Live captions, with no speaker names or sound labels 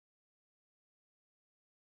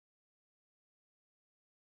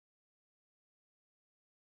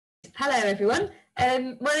Hello everyone.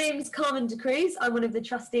 My name is Carmen de Cruz. I'm one of the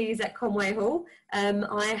trustees at Conway Hall.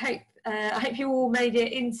 I hope you all made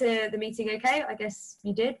it into the meeting okay. I guess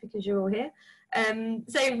you did because you're all here.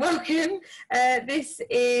 So welcome. This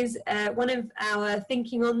is one of our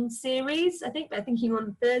Thinking On series. I think we're thinking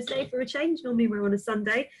on Thursday for a change. Normally we're on a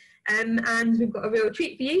Sunday. And we've got a real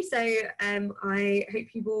treat for you. So I hope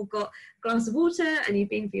you've all got a glass of water and you've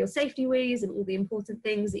been for your safety wees and all the important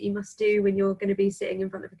things that you must do when you're going to be sitting in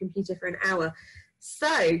front of a computer for an hour.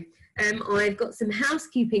 So I've got some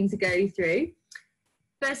housekeeping to go through.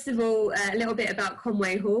 First of all, a little bit about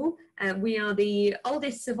Conway Hall. We are the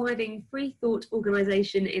oldest surviving free thought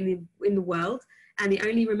organisation in the world and the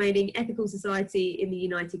only remaining ethical society in the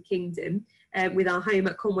United Kingdom, with our home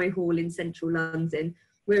at Conway Hall in central London.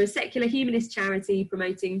 We're a secular humanist charity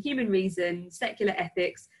promoting human reason, secular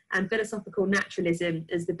ethics and philosophical naturalism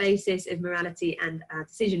as the basis of morality and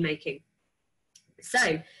decision making.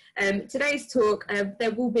 So today's talk,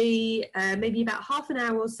 there will be maybe about half an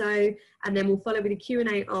hour or so, and then we'll follow with a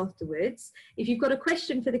Q&A afterwards. If you've got a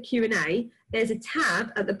question for the Q&A, there's a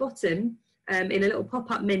tab at the bottom in a little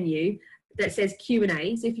pop-up menu that says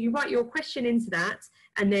Q&A. So if you write your question into that,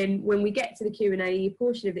 and then when we get to the Q&A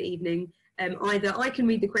portion of the evening, either I can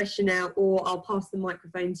read the question out or I'll pass the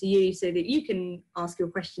microphone to you so that you can ask your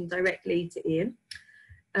question directly to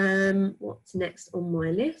Ian. What's next on my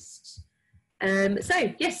list?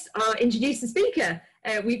 So yes, I'll introduce the speaker.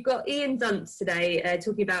 We've got Ian Dunt today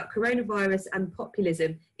talking about coronavirus and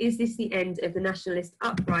populism. Is this the end of the nationalist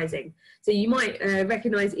uprising? So you might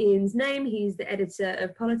recognise Ian's name. He's the editor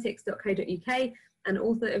of politics.co.uk and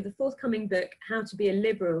author of the forthcoming book, How to Be a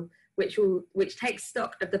Liberal, which takes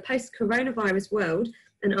stock of the post-coronavirus world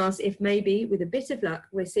and asks if maybe, with a bit of luck,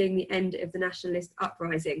 we're seeing the end of the nationalist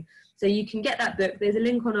uprising. So you can get that book. There's a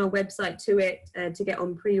link on our website to it to get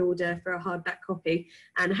on pre-order for a hardback copy.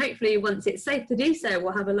 And hopefully once it's safe to do so,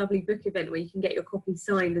 we'll have a lovely book event where you can get your copy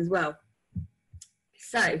signed as well.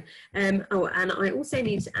 So, oh, and I also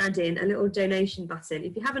need to add in a little donation button.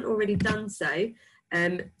 If you haven't already done so,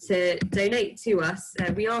 to donate to us,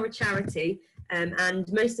 we are a charity. And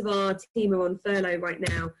most of our team are on furlough right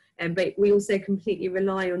now, but we also completely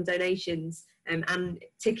rely on donations and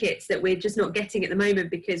tickets that we're just not getting at the moment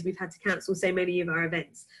because we've had to cancel so many of our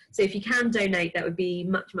events. So if you can donate, that would be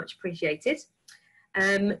much, much appreciated.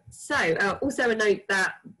 Also a note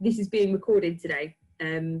that this is being recorded today.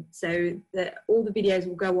 So that all the videos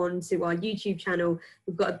will go on to our YouTube channel.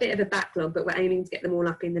 We've got a bit of a backlog, but we're aiming to get them all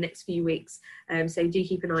up in the next few weeks. So do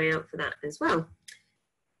keep an eye out for that as well.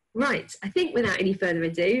 Right, I think without any further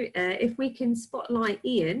ado, if we can spotlight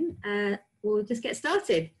Ian, we'll just get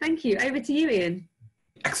started. Thank you. Over to you, Ian.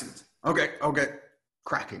 Excellent. Okay, I'll get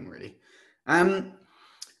cracking, really. All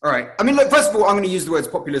right. I mean, look, first of all, I'm going to use the words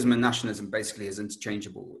populism and nationalism basically as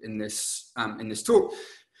interchangeable in this talk.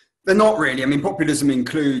 They're not really. I mean, populism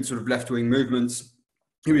includes sort of left-wing movements.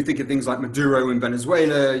 You would think of things like Maduro in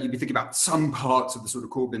Venezuela. You'd be thinking about some parts of the sort of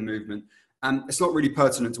Corbyn movement. It's not really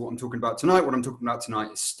pertinent to what I'm talking about tonight. What I'm talking about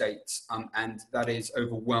tonight is states, and that is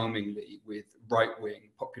overwhelmingly with right-wing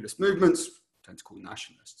populist movements, tend to call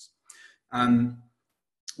nationalists.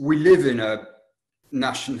 We live in a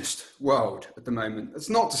nationalist world at the moment. It's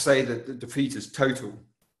not to say that the defeat is total.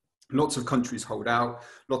 Lots of countries hold out,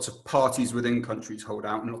 lots of parties within countries hold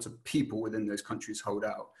out, and lots of people within those countries hold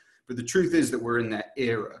out. But the truth is that we're in their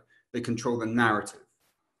era. They control the narrative.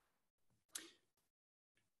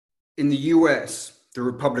 In the US, the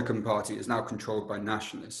Republican Party is now controlled by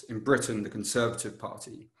nationalists. In Britain, the Conservative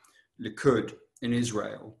Party, Likud in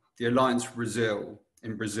Israel, the Alliance for Brazil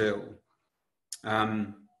in Brazil,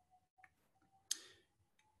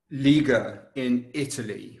 Liga in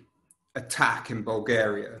Italy, Attack in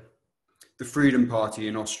Bulgaria, the Freedom Party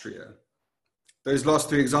in Austria. Those last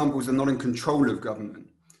three examples are not in control of government.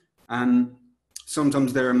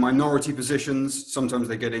 Sometimes they're in minority positions, sometimes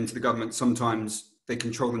they get into the government, sometimes they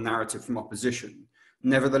control the narrative from opposition.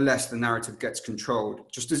 Nevertheless, the narrative gets controlled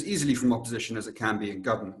just as easily from opposition as it can be in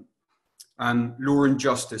government. Law and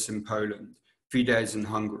Justice in Poland, Fidesz in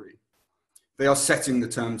Hungary. They are setting the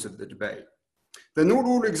terms of the debate. They're not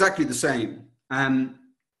all exactly the same.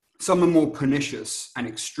 Some are more pernicious and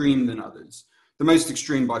extreme than others. The most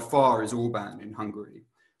extreme by far is Orban in Hungary,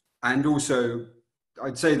 and also,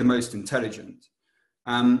 I'd say, the most intelligent.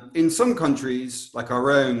 In some countries, like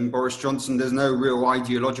our own, Boris Johnson, there's no real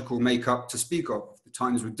ideological makeup to speak of. The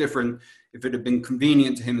times were different. If it had been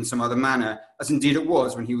convenient to him in some other manner, as indeed it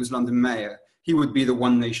was when he was London mayor, he would be the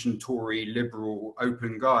one nation Tory, liberal,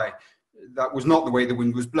 open guy. That was not the way the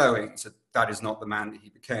wind was blowing, so that is not the man that he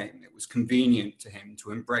became. It was convenient to him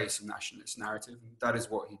to embrace a nationalist narrative, and that is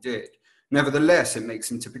what he did. Nevertheless, it makes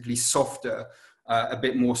him typically softer, a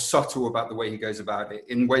bit more subtle about the way he goes about it,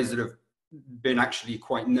 in ways that have been actually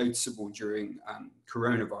quite noticeable during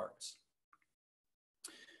coronavirus.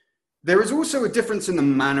 There is also a difference in the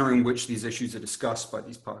manner in which these issues are discussed by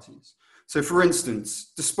these parties. So, for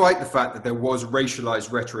instance, despite the fact that there was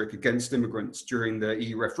racialized rhetoric against immigrants during the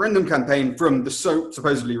EU referendum campaign from the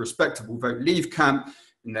supposedly respectable Vote Leave camp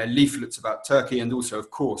in their leaflets about Turkey, and also, of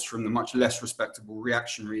course, from the much less respectable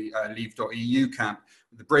reactionary Leave.eu camp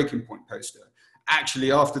with the Breaking Point poster,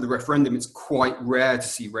 actually, after the referendum, it's quite rare to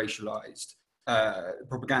see racialized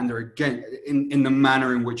propaganda again in the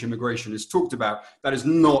manner in which immigration is talked about. That is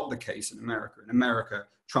not the case in America. In America,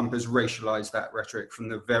 Trump has racialized that rhetoric from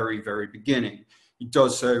the very, very beginning. He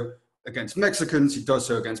does so against Mexicans, he does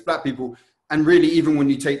so against black people. And really, even when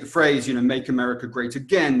you take the phrase, you know, make America great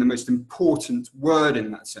again, the most important word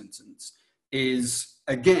in that sentence is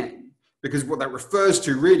again, because what that refers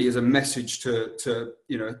to really is a message to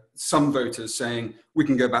you know, some voters saying, we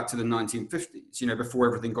can go back to the 1950s, you know, before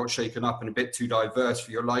everything got shaken up and a bit too diverse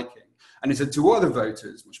for your liking. And it said to other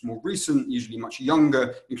voters, much more recent, usually much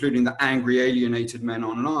younger, including the angry, alienated men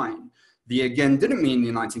online, the again didn't mean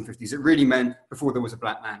the 1950s. It really meant before there was a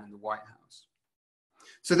black man in the White House.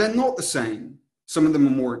 So they're not the same. Some of them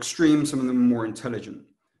are more extreme, some of them are more intelligent.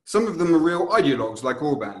 Some of them are real ideologues like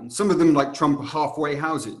Orban. Some of them, like Trump, are halfway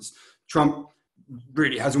houses. Trump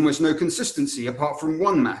really has almost no consistency apart from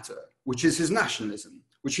one matter, which is his nationalism,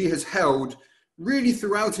 which he has held really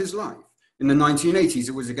throughout his life. In the 1980s,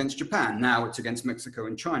 it was against Japan. Now it's against Mexico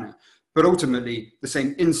and China. But ultimately, the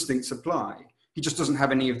same instincts apply. He just doesn't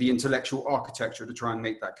have any of the intellectual architecture to try and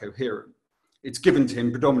make that coherent. It's given to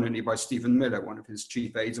him predominantly by Stephen Miller, one of his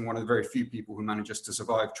chief aides and one of the very few people who manages to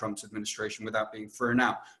survive Trump's administration without being thrown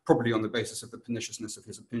out, probably on the basis of the perniciousness of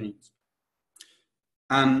his opinions.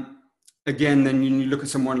 Again, then you look at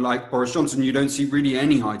someone like Boris Johnson, you don't see really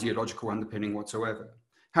any ideological underpinning whatsoever.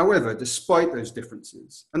 However, despite those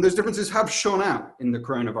differences, and those differences have shone out in the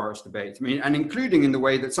coronavirus debate, I mean, and including in the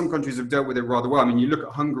way that some countries have dealt with it rather well. I mean, you look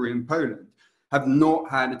at Hungary and Poland, have not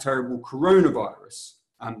had a terrible coronavirus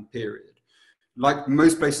period. Like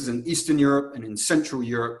most places in Eastern Europe and in Central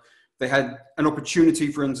Europe, they had an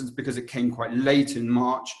opportunity, for instance, because it came quite late in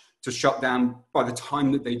March, to shut down by the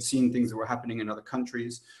time that they'd seen things that were happening in other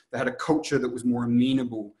countries. They had a culture that was more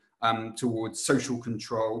amenable towards social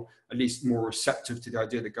control, at least more receptive to the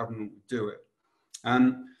idea that government would do it.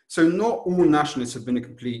 So not all nationalists have been a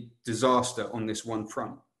complete disaster on this one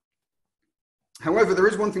front. However, there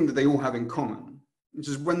is one thing that they all have in common, which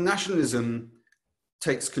is when nationalism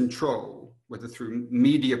takes control, whether through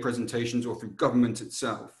media presentations or through government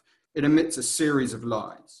itself, it emits a series of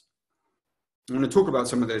lies. I'm going to talk about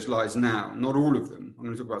some of those lies now, not all of them. I'm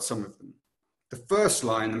going to talk about some of them. The first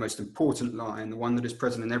lie, and the most important lie, and the one that is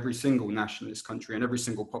present in every single nationalist country and every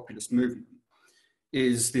single populist movement,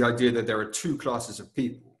 is the idea that there are two classes of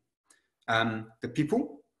people, the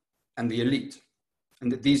people and the elite,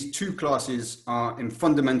 and that these two classes are in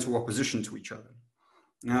fundamental opposition to each other.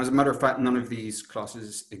 Now, as a matter of fact, none of these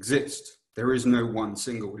classes exist. There is no one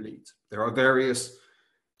single elite. There are various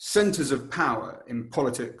centers of power in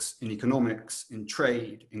politics, in economics, in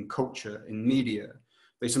trade, in culture, in media.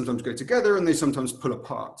 They sometimes go together and they sometimes pull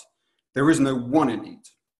apart. There is no one elite.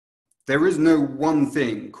 There is no one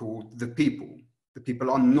thing called the people. The people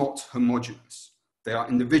are not homogeneous. They are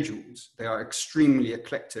individuals. They are extremely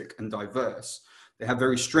eclectic and diverse. They have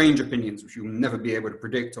very strange opinions, which you will never be able to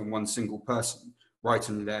predict on one single person, right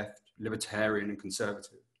and left, libertarian and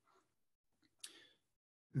conservative.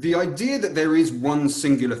 The idea that there is one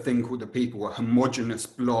singular thing called the people, a homogeneous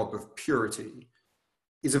blob of purity,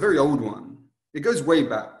 is a very old one. It goes way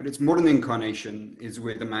back, but its modern incarnation is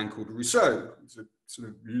with a man called Rousseau. He's a sort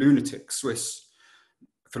of lunatic Swiss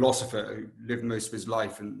philosopher who lived most of his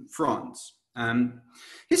life in France.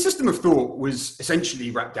 His system of thought was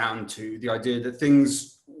essentially wrapped down to the idea that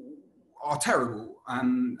things are terrible,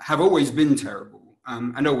 have always been terrible,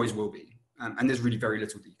 and always will be. And there's really very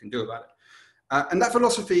little that you can do about it. And that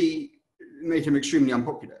philosophy made him extremely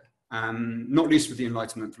unpopular, not least with the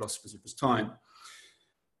Enlightenment philosophers of his time.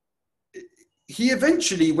 He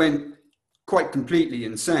eventually went quite completely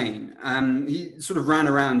insane. He sort of ran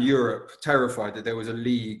around Europe terrified that there was a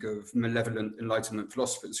league of malevolent Enlightenment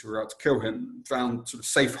philosophers who were out to kill him, found sort of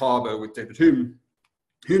safe harbor with David Hume.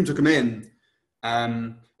 Hume took him in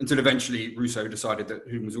until eventually Rousseau decided that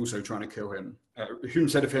Hume was also trying to kill him. Hume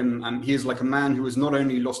said of him, he is like a man who has not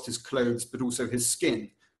only lost his clothes, but also his skin,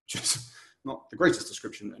 which is not the greatest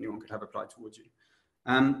description that anyone could have applied towards you.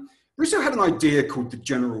 Rousseau had an idea called the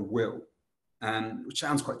general will, which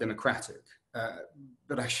sounds quite democratic,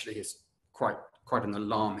 but actually is quite quite an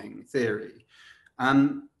alarming theory.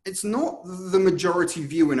 It's not the majority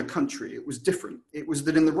view in a country. It was different. It was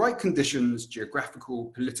that in the right conditions,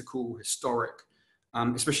 geographical, political, historic,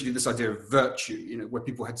 especially this idea of virtue, you know, where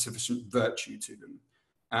people had sufficient virtue to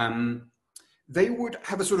them, they would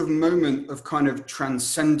have a sort of moment of kind of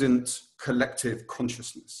transcendent collective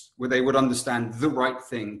consciousness, where they would understand the right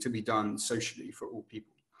thing to be done socially for all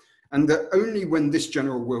people. And that only when this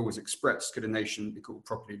general will was expressed could a nation be called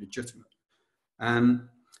properly legitimate.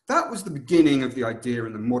 That was the beginning of the idea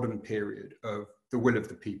in the modern period of the will of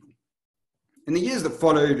the people. In the years that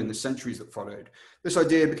followed, in the centuries that followed, this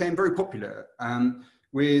idea became very popular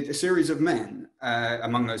with a series of men.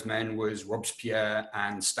 Among those men was Robespierre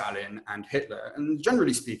and Stalin and Hitler. And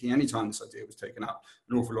generally speaking, anytime this idea was taken up,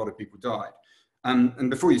 an awful lot of people died. And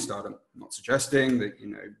before you start, I'm not suggesting that, you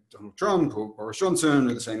know, Donald Trump or Boris Johnson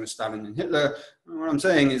are the same as Stalin and Hitler. What I'm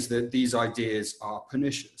saying is that these ideas are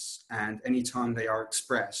pernicious, and anytime they are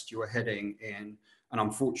expressed, you are heading in an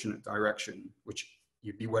unfortunate direction, which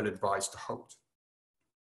you'd be well advised to hold.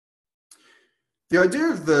 The idea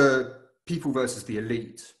of the people versus the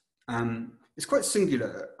elite is quite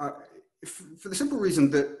singular for the simple reason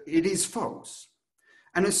that it is false.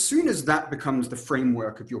 And as soon as that becomes the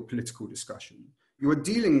framework of your political discussion, you are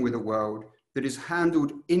dealing with a world that is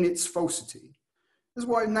handled in its falsity. That's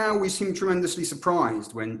why now we seem tremendously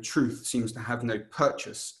surprised when truth seems to have no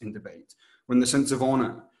purchase in debate, when the sense of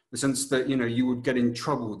honor, the sense that, you know, you would get in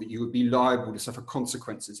trouble, that you would be liable to suffer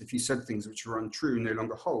consequences if you said things which are untrue, no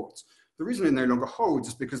longer holds. The reason it no longer holds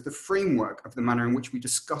is because the framework of the manner in which we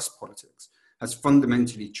discuss politics has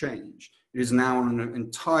fundamentally changed. It is now on an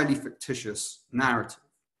entirely fictitious narrative.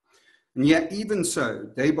 And yet, even so,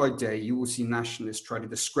 day by day, you will see nationalists try to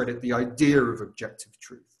discredit the idea of objective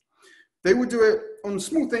truth. They will do it on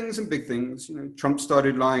small things and big things. You know, Trump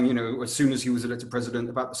started lying, you know, as soon as he was elected president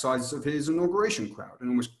about the size of his inauguration crowd, an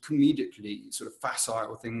almost comedically sort of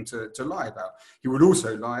facile thing to lie about. He would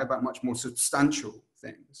also lie about much more substantial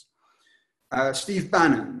things. Steve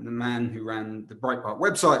Bannon, the man who ran the Breitbart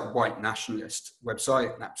website, a white nationalist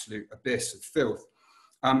website, an absolute abyss of filth,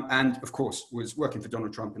 and of course was working for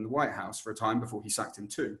Donald Trump in the White House for a time before he sacked him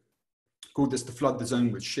too, called this the flood the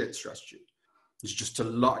zone with shit strategy. It's just to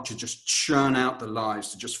lie, to just churn out the lies,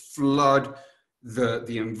 to just flood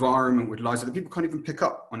the environment with lies that people can't even pick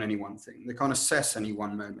up on any one thing. They can't assess any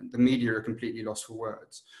one moment. The media are completely lost for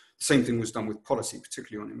words. The same thing was done with policy,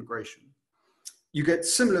 particularly on immigration. You get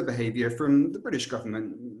similar behavior from the British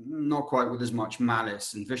government, not quite with as much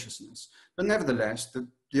malice and viciousness, but nevertheless,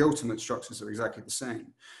 the ultimate structures are exactly the same.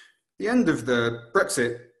 The end of the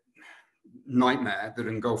Brexit nightmare that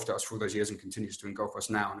engulfed us for all those years and continues to engulf us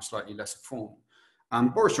now in a slightly lesser form.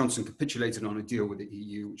 Boris Johnson capitulated on a deal with the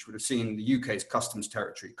EU, which would have seen the UK's customs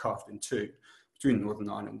territory carved in two between Northern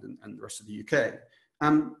Ireland and the rest of the UK.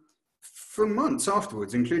 For months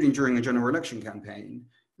afterwards, including during a general election campaign,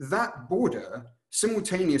 that border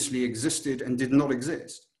simultaneously existed and did not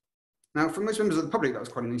exist. Now, for most members of the public, that was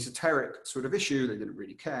quite an esoteric sort of issue. They didn't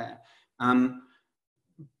really care. But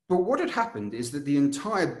what had happened is that the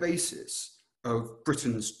entire basis of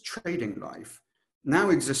Britain's trading life now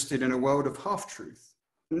existed in a world of half-truth.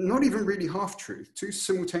 Not even really half-truth, two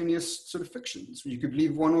simultaneous sort of fictions. You could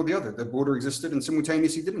believe one or the other. The border existed and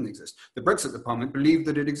simultaneously didn't exist. The Brexit department believed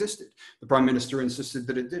that it existed. The Prime Minister insisted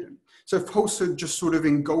that it didn't. So falsehood just sort of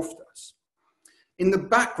engulfed us. In the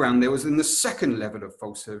background, there was then the second level of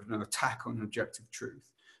falsehood, an attack on objective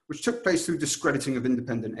truth, which took place through discrediting of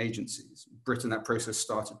independent agencies. In Britain, that process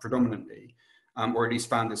started predominantly, or at least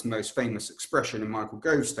found its most famous expression in Michael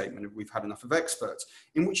Gove's statement of "We've had enough of experts,"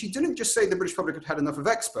 in which he didn't just say the British public had had enough of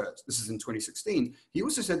experts. This is in 2016. He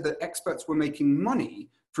also said that experts were making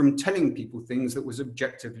money from telling people things that was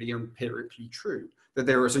objectively, empirically true, that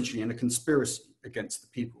they were essentially in a conspiracy against the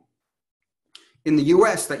people. In the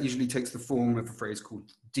US, that usually takes the form of a phrase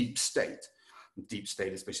called deep state. Deep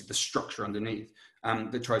state is basically the structure underneath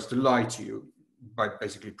that tries to lie to you by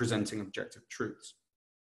basically presenting objective truths.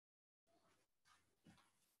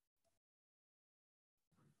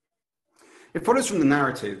 It follows from the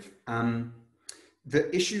narrative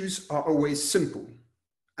that issues are always simple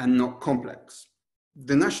and not complex.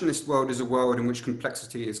 The nationalist world is a world in which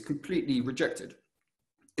complexity is completely rejected.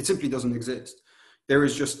 It simply doesn't exist. There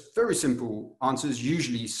is just very simple answers,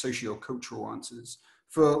 usually socio-cultural answers,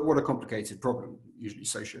 for what a complicated problem, usually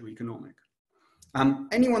socio-economic.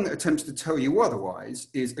 Anyone that attempts to tell you otherwise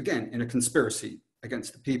is, again, in a conspiracy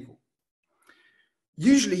against the people.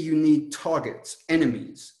 Usually you need targets,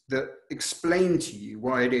 enemies, that explain to you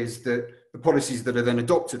why it is that the policies that are then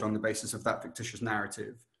adopted on the basis of that fictitious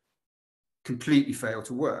narrative completely fail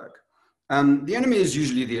to work. The enemy is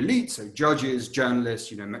usually the elite, so judges,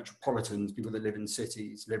 journalists, metropolitans, people that live in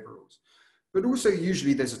cities, liberals. But also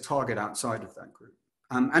usually there's a target outside of that group.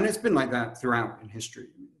 And it's been like that throughout in history.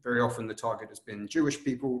 Very often the target has been Jewish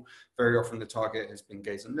people. Very often the target has been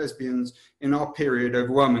gays and lesbians. In our period,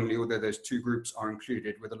 overwhelmingly, although those two groups are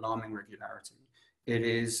included with alarming regularity, it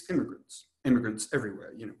is immigrants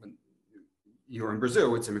everywhere. When you're in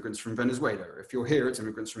Brazil, it's immigrants from Venezuela. If you're here, it's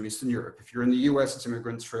immigrants from Eastern Europe. If you're in the US, it's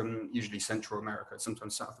immigrants from usually Central America,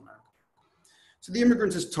 sometimes South America. So the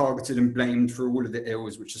immigrant is targeted and blamed for all of the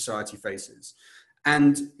ills which society faces.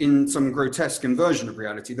 And in some grotesque inversion of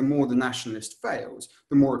reality, the more the nationalist fails,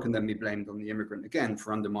 the more it can then be blamed on the immigrant again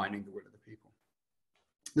for undermining the will of the people.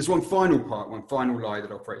 There's one final lie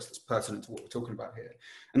that operates that's pertinent to what we're talking about here,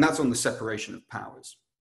 and that's on the separation of powers.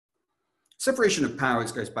 Separation of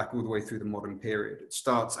powers goes back all the way through the modern period. It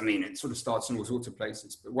starts in all sorts of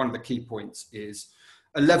places, but one of the key points is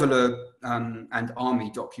a leveller and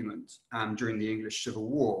army document during the English Civil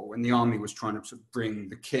War, when the army was trying to sort of bring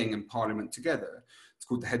the king and parliament together. It's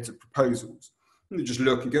called the Heads of Proposals. And they just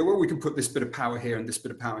look and go, well, we can put this bit of power here and this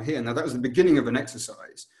bit of power here. Now, that was the beginning of an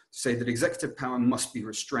exercise to say that executive power must be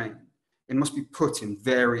restrained. It must be put in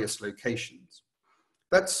various locations.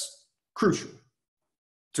 That's crucial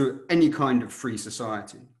to any kind of free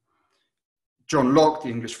society. John Locke, the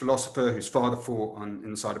English philosopher whose father fought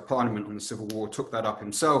inside of Parliament on the Civil War, took that up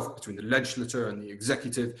himself between the legislature and the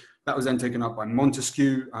executive. That was then taken up by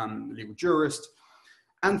Montesquieu, the legal jurist,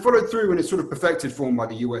 and followed through in its sort of perfected form by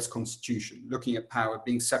the US Constitution, looking at power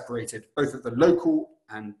being separated both at the local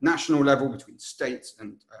and national level between states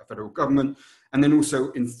and federal government, and then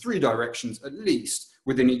also in three directions at least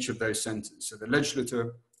within each of those centers. So the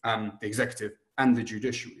legislature, the executive, and the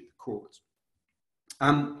judiciary, the courts.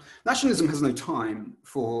 Nationalism has no time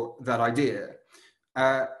for that idea.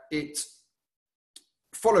 It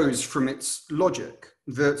follows from its logic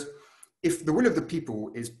that if the will of the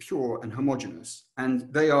people is pure and homogeneous,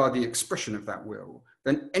 and they are the expression of that will,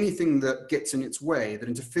 then anything that gets in its way, that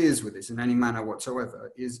interferes with it in any manner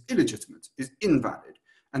whatsoever, is illegitimate, is invalid,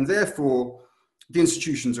 and therefore the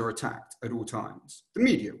institutions are attacked at all times. The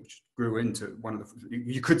media, which grew into one of the,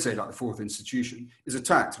 you could say like the fourth institution, is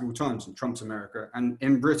attacked at all times in Trump's America, and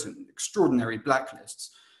in Britain, extraordinary blacklists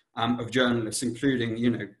of journalists, including,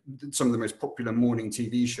 some of the most popular morning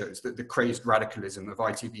TV shows, the crazed radicalism of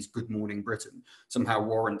ITV's Good Morning Britain somehow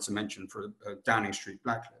warrants a mention for a Downing Street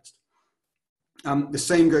blacklist. The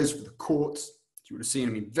same goes for the courts. You would have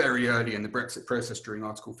seen, very early in the Brexit process during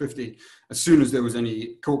Article 50, as soon as there was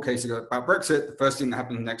any court case about Brexit, the first thing that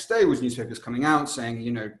happened the next day was newspapers coming out saying,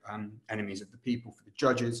 enemies of the people for the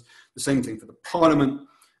judges. The same thing for the parliament.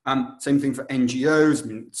 Same thing for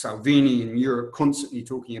NGOs. Salvini in Europe constantly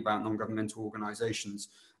talking about non-governmental organizations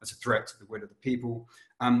as a threat to the will of the people.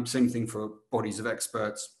 Same thing for bodies of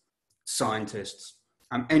experts, scientists,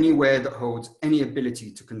 anywhere that holds any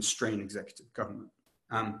ability to constrain executive government.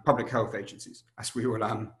 Public health agencies, as we're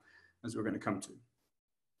going to come to.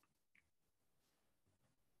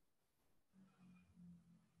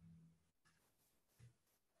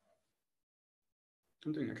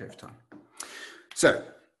 I'm doing okay for time. So,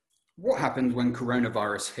 what happened when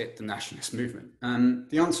coronavirus hit the nationalist movement?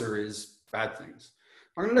 The answer is bad things.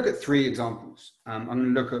 I'm going to look at three examples. I'm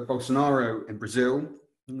going to look at Bolsonaro in Brazil,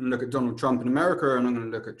 I'm going to look at Donald Trump in America, and I'm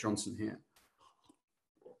going to look at Johnson here.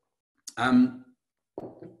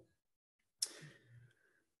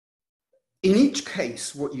 In each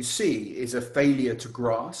case, what you see is a failure to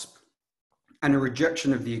grasp and a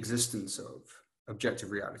rejection of the existence of objective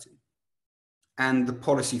reality and the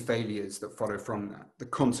policy failures that follow from that, the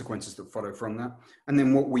consequences that follow from that, and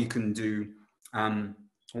then what we can do,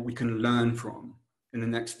 what we can learn from in the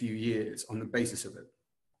next few years on the basis of it.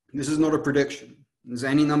 This is not a prediction. There's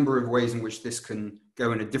any number of ways in which this can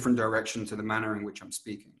go in a different direction to the manner in which I'm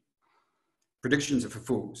speaking. Predictions are for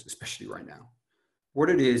fools, especially right now. What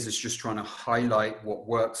it is just trying to highlight what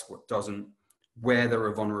works, what doesn't, where there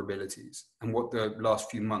are vulnerabilities, and what the last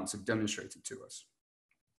few months have demonstrated to us.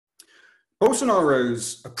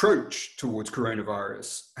 Bolsonaro's approach towards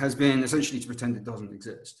coronavirus has been essentially to pretend it doesn't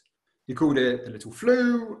exist. He called it the little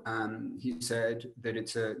flu, and he said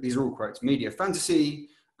that these are all quotes, media fantasy,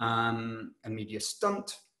 a media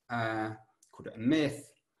stunt, called it a myth.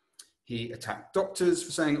 He attacked doctors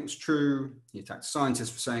for saying it was true. He attacked scientists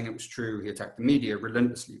for saying it was true. He attacked the media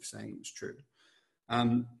relentlessly for saying it was true.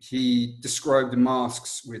 He described the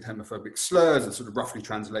masks with homophobic slurs that sort of roughly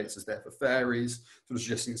translates as they're for fairies, sort of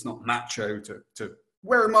suggesting it's not macho to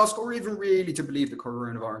wear a mask or even really to believe that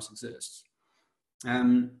coronavirus exists.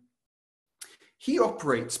 He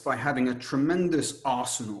operates by having a tremendous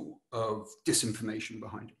arsenal of disinformation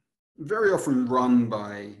behind him. very often run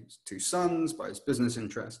by his two sons, by his business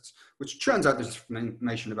interests, which churns out this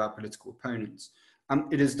information about political opponents.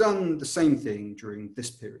 It has done the same thing during this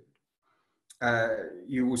period.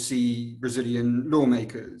 You will see Brazilian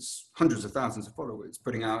lawmakers, hundreds of thousands of followers,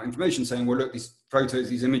 putting out information saying, well, look, these photos,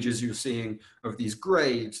 these images you're seeing of these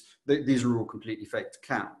graves, these are all completely faked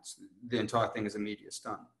accounts. The entire thing is a media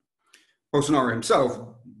stunt. Bolsonaro himself,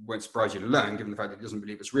 won't surprise you to learn, given the fact that he doesn't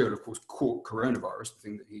believe it's real, of course, caught coronavirus, the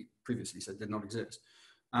thing that he previously said did not exist.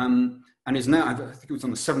 And is now, I think it was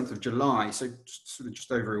on the 7th of July, so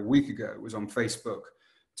just over a week ago, was on Facebook,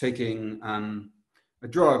 taking a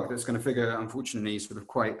drug that's going to figure, unfortunately, sort of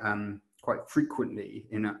quite frequently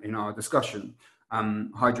in our discussion,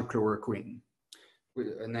 hydrochloroquine,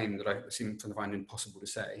 a name that I seem to find impossible to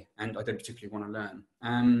say, and I don't particularly want to learn.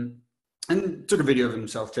 And took a video of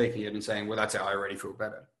himself taking it and saying, well, that's it, I already feel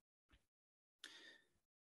better.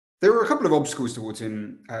 There were a couple of obstacles towards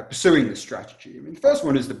him pursuing this strategy. I mean, the first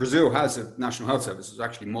one is that Brazil has a national health service that's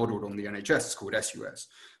actually modeled on the NHS. It's called SUS.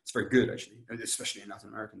 It's very good, actually, especially in Latin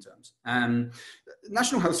American terms.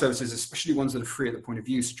 National health services, especially ones that are free at the point of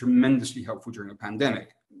use, are tremendously helpful during a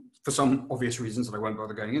pandemic, for some obvious reasons that I won't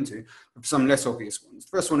bother going into, but for some less obvious ones.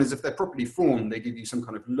 The first one is if they're properly formed, they give you some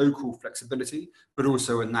kind of local flexibility, but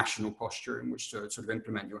also a national posture in which to sort of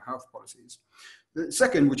implement your health policies. The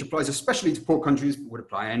second, which applies especially to poor countries, but would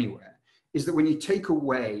apply anywhere, is that when you take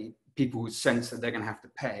away people's sense that they're going to have to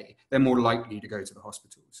pay, they're more likely to go to the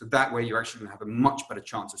hospital. So that way you're actually going to have a much better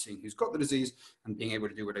chance of seeing who's got the disease and being able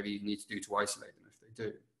to do whatever you need to do to isolate them if they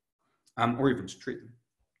do, or even to treat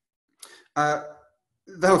them.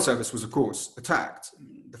 The health service was, of course, attacked.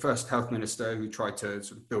 The first health minister who tried to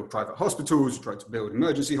sort of build private hospitals, tried to build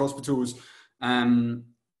emergency hospitals,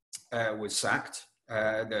 was sacked.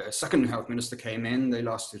 The second health minister came in. They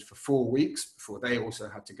lasted for 4 weeks before they also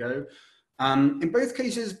had to go. In both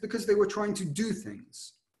cases, because they were trying to do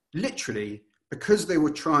things, literally because they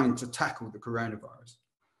were trying to tackle the coronavirus.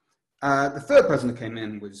 The third person that came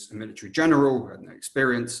in was a military general who had no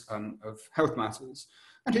experience of health matters.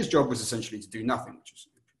 And his job was essentially to do nothing, which is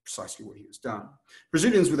precisely what he has done.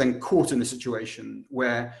 Brazilians were then caught in a situation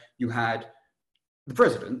where you had the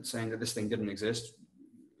president saying that this thing didn't exist.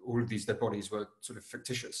 All of these dead bodies were sort of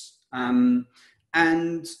fictitious. And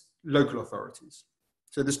local authorities.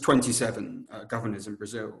 So there's 27 governors in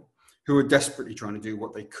Brazil who are desperately trying to do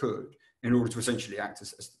what they could in order to essentially act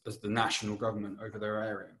as the national government over their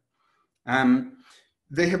area.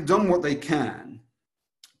 They have done what they can.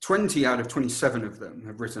 20 out of 27 of them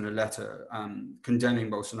have written a letter condemning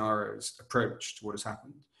Bolsonaro's approach to what has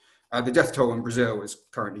happened. The death toll in Brazil is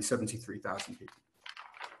currently 73,000 people.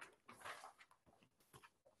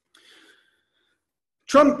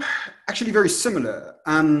 Trump, actually very similar.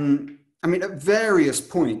 I mean, at various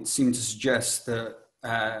points seemed to suggest that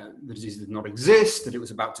the disease did not exist, that it was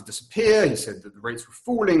about to disappear. He said that the rates were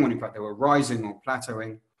falling when in fact they were rising or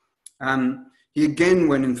plateauing. He again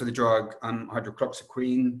went in for the drug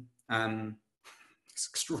hydrochloroquine. It's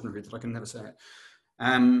extraordinary that I can never say it.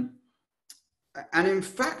 And in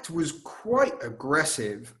fact was quite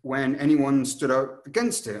aggressive when anyone stood up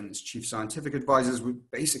against him. His chief scientific advisors would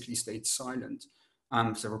basically stayed silent.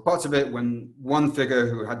 Several parts of it, when one figure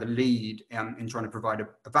who had the lead in trying to provide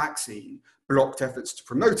a vaccine blocked efforts to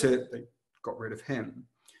promote it, they got rid of him.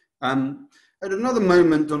 At another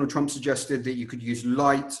moment, Donald Trump suggested that you could use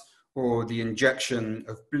light or the injection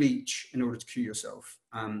of bleach in order to cure yourself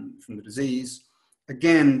from the disease.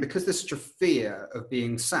 Again, because there's such a fear of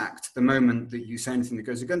being sacked, the moment that you say anything that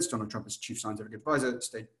goes against Donald Trump as chief scientific advisor, it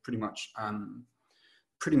stayed pretty much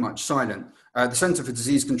silent. The Center for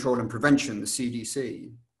Disease Control and Prevention, the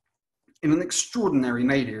CDC, in an extraordinary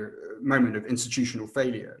moment of institutional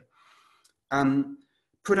failure,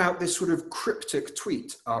 put out this sort of cryptic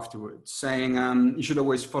tweet afterwards saying you should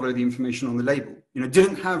always follow the information on the label. You know,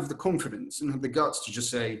 didn't have the confidence, didn't have the guts to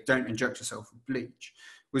just say, don't inject yourself with bleach,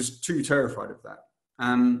 was too terrified of that.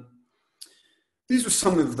 These were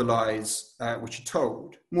some of the lies which he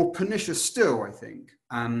told. More pernicious still, I think,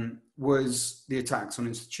 was the attacks on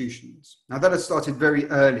institutions. Now that had started very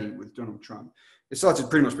early with Donald Trump. It started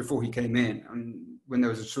pretty much before he came in, when there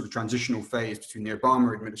was a sort of transitional phase between the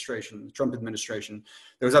Obama administration and the Trump administration.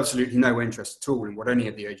 There was absolutely no interest at all in what any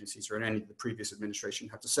of the agencies or in any of the previous administration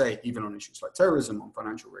had to say, even on issues like terrorism, on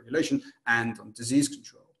financial regulation, and on disease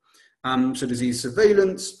control. So disease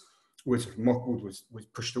surveillance was mothballed, was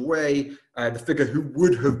pushed away. The figure who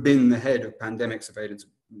would have been the head of pandemic surveillance,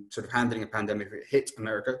 sort of handling a pandemic if it hit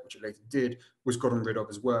America, which it later did, was gotten rid of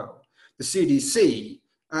as well. The CDC,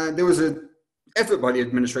 there was an effort by the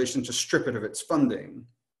administration to strip it of its funding.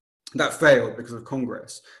 That failed because of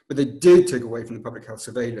Congress, but they did take away from the public health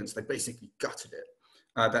surveillance. They basically gutted it,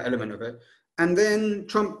 that element of it. And then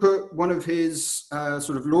Trump put one of his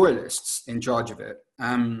sort of loyalists in charge of it, a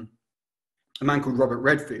man called Robert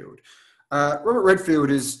Redfield. Robert Redfield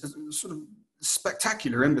is a sort of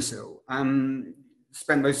spectacular imbecile.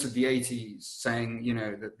 Spent most of the 80s saying, you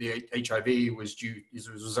know, that the HIV was due as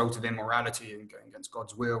a result of immorality and going against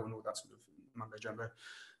God's will and all that sort of mumbo jumbo.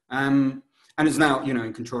 And is now, you know,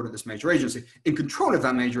 in control of this major agency. In control of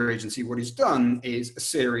that major agency, what he's done is a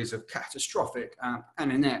series of catastrophic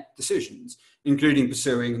and inept decisions, including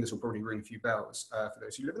pursuing, and this will probably ring a few bells for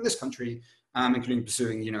those who live in this country, including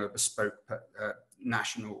pursuing, you know, a bespoke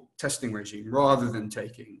national testing regime rather than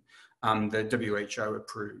taking the WHO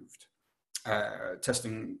approved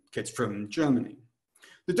testing kits from Germany.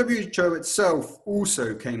 The WHO itself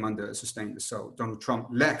also came under sustained assault. Donald Trump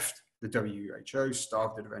left the WHO,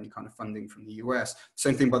 starved it of any kind of funding from the US.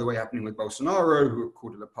 Same thing, by the way, happening with Bolsonaro, who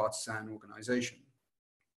called it a partisan organization.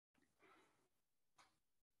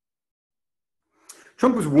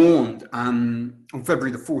 Trump was warned on February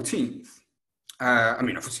the 14th. I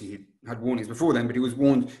mean, obviously he had warnings before then, but he was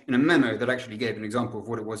warned in a memo that actually gave an example of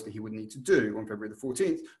what it was that he would need to do on February the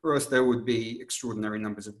 14th, or else there would be extraordinary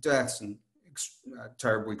numbers of deaths and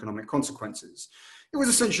terrible economic consequences. It was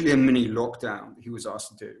essentially a mini lockdown that he was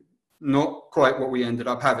asked to do. Not quite what we ended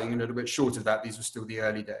up having, a little bit short of that. These were still the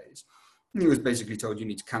early days. He was basically told you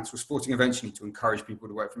need to cancel sporting events, you need to encourage people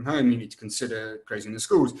to work from home, you need to consider closing the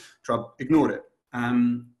schools. Trump ignored it.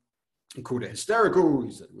 He called it hysterical,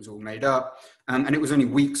 he said it was all made up, and it was only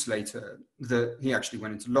weeks later that he actually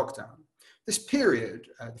went into lockdown. This period,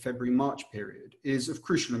 the February-March period, is of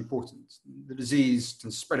crucial importance. The disease can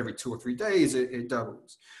spread every 2 or 3 days, it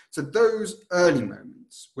doubles. So those early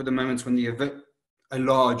moments were the moments when a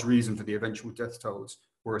large reason for the eventual death tolls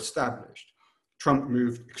were established. Trump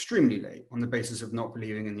moved extremely late on the basis of not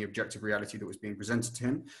believing in the objective reality that was being presented to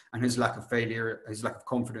him and his lack of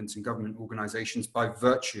confidence in government organizations by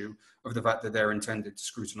virtue of the fact that they're intended to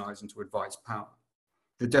scrutinize and to advise power.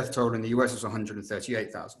 The death toll in the US is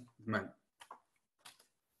 138,000 at the moment.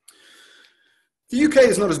 The UK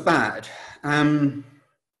is not as bad.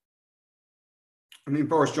 I mean,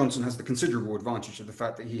 Boris Johnson has the considerable advantage of the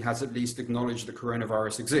fact that he has at least acknowledged that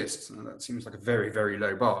coronavirus exists. And that seems like a very, very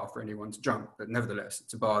low bar for anyone to jump, but nevertheless,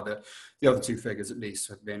 it's a bar that the other two figures at least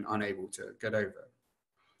have been unable to get over.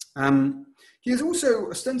 He has also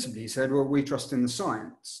ostensibly said, well, we trust in the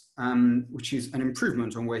science, which is an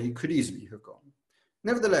improvement on where he could easily have gone.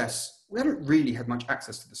 Nevertheless, we haven't really had much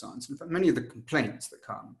access to the science. In fact, many of the complaints that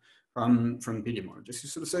come from epidemiologists who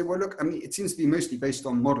sort of say, well, look, I mean, it seems to be mostly based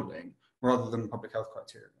on modeling rather than public health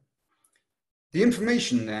criteria. The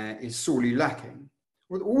information there is sorely lacking.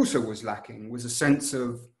 What also was lacking was a sense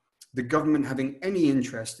of the government having any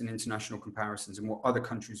interest in international comparisons and what other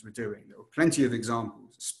countries were doing. There were plenty of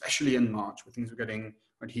examples, especially in March, where things were getting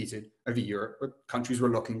quite heated over Europe, but countries were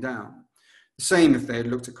locking down. The same if they had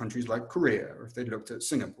looked at countries like Korea or if they'd looked at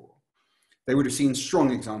Singapore. They would have seen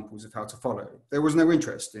strong examples of how to follow. There was no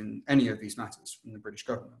interest in any of these matters from the British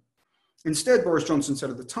government. Instead, Boris Johnson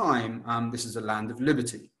said at the time, this is a land of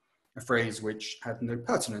liberty, a phrase which had no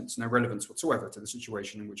pertinence, no relevance whatsoever to the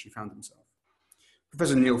situation in which he found himself.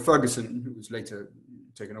 Professor Neil Ferguson, who was later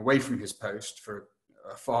taken away from his post for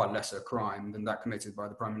a far lesser crime than that committed by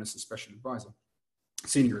the Prime Minister's special advisor,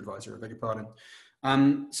 senior advisor, I beg your pardon,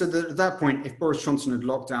 said that at that point, if Boris Johnson had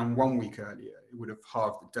locked down 1 week earlier, it would have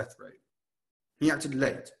halved the death rate. He acted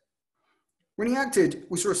late. When he acted,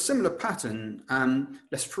 we saw a similar pattern,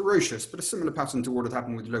 less ferocious, but a similar pattern to what had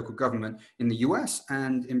happened with local government in the US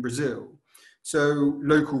and in Brazil. So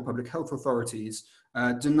local public health authorities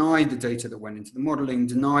denied the data that went into the modeling,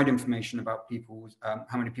 denied information about people,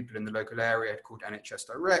 how many people in the local area had called NHS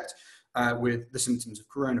Direct with the symptoms of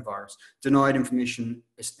coronavirus, denied information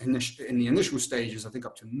in the initial stages, I think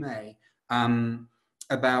up to May,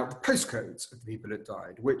 about the postcodes of the people that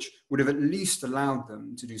died, which would have at least allowed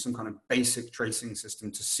them to do some kind of basic tracing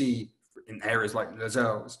system to see in areas like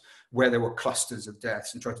Lozells where there were clusters of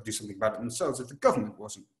deaths and try to do something about it themselves if the government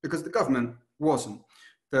wasn't. Because the government wasn't.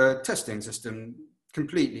 The testing system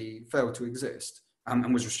completely failed to exist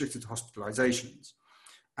and was restricted to hospitalizations.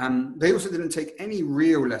 They also didn't take any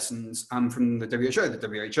real lessons from the WHO.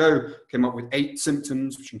 The WHO came up with 8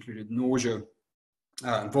 symptoms, which included nausea,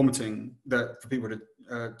 vomiting, that for people to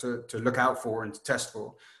look out for and to test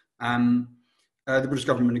for. The British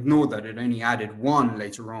government ignored that. It only added 1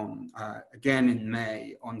 later on, again in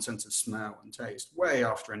May, on sense of smell and taste, way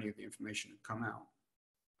after any of the information had come out.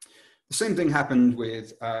 The same thing happened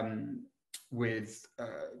with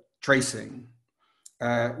tracing.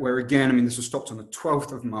 where again, I mean, this was stopped on the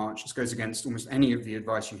 12th of March. This goes against almost any of the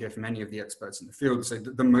advice you hear from any of the experts in the field. Say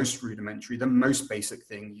that the most rudimentary, the most basic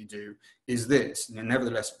thing you do is this. And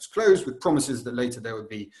nevertheless, it was closed with promises that later there would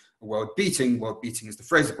be a world beating. World beating is the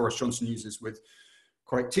phrase that Boris Johnson uses with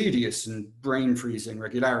quite tedious and brain-freezing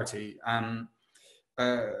regularity.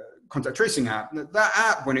 Contact tracing app. That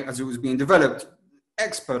app, as it was being developed,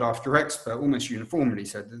 expert after expert almost uniformly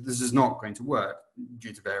said that this is not going to work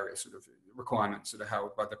due to various sort of requirements that are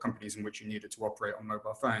held by the companies in which you needed to operate on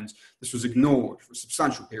mobile phones. This was ignored for a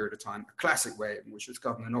substantial period of time, a classic way in which this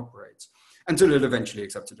government operates, until it eventually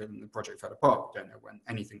accepted it and the project fell apart. We don't know when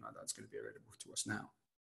anything like that's going to be available to us now.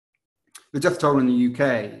 The death toll in the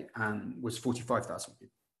UK was 45,000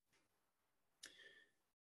 people.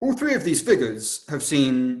 All three of these figures have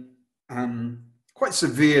seen quite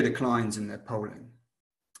severe declines in their polling.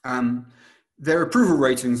 Their approval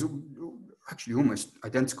ratings are actually almost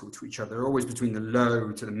identical to each other, always between the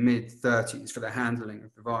low to the mid-30s for the handling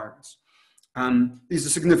of the virus. These are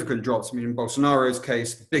significant drops. I mean, in Bolsonaro's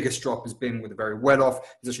case, the biggest drop has been with the very well-off.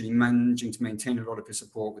 He's actually managing to maintain a lot of his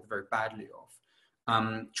support with the very badly off.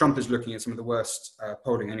 Trump is looking at some of the worst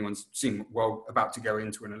polling anyone's seen while about to go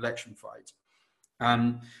into an election fight.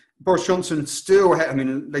 Boris Johnson still, I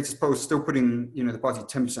mean, latest polls still putting, the party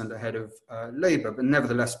 10% ahead of Labour, but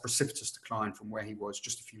nevertheless precipitous decline from where he was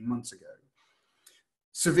just a few months ago.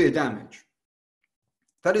 Severe damage.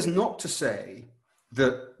 That is not to say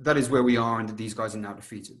that that is where we are and that these guys are now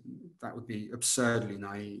defeated. That would be absurdly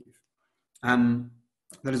naive.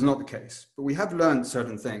 That is not the case, but we have learned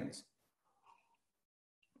certain things.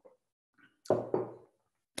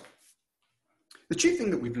 The chief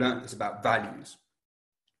thing that we've learned is about values.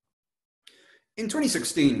 In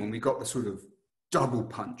 2016, when we got the sort of double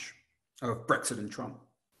punch of Brexit and Trump,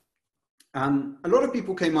 a lot of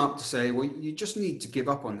people came up to say, well, you just need to give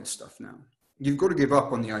up on this stuff now. You've got to give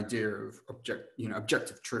up on the idea of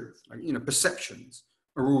objective truth. Like, perceptions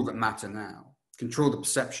are all that matter now. Control the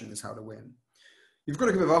perception is how to win. You've got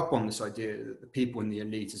to give up on this idea that the people in the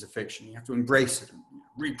elite is a fiction. You have to embrace it and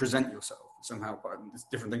represent yourself somehow by this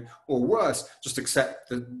different thing. Or worse, just accept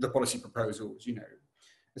the policy proposals,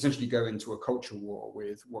 essentially go into a culture war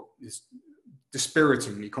with what is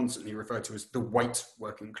dispiritingly constantly referred to as the white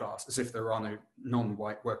working class, as if there are no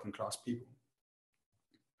non-white working class people.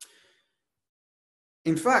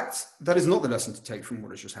 In fact, that is not the lesson to take from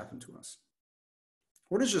what has just happened to us.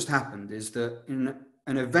 What has just happened is that in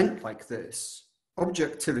an event like this,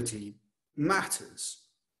 objectivity matters.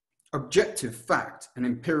 Objective fact and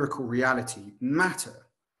empirical reality matter.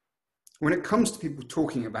 When it comes to people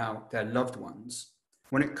talking about their loved ones,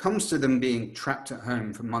 when it comes to them being trapped at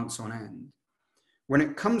home for months on end, when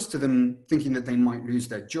it comes to them thinking that they might lose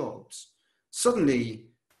their jobs, suddenly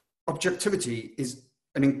objectivity is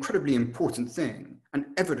an incredibly important thing, and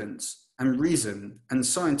evidence and reason and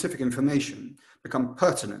scientific information become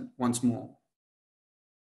pertinent once more.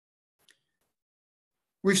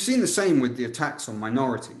 We've seen the same with the attacks on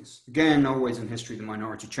minorities. Again, always in history, the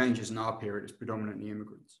minority changes. In our period, it's predominantly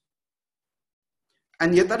immigrants.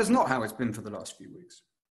 And yet that is not how it's been for the last few weeks,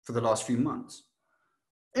 for the last few months.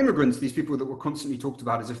 Immigrants, these people that were constantly talked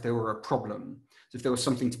about as if they were a problem, as if there was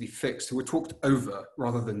something to be fixed, who were talked over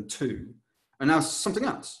rather than to, are now something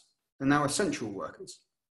else. They're now essential workers,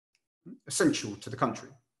 essential to the country,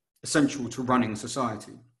 essential to running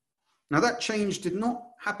society. Now that change did not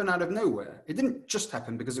happen out of nowhere. It didn't just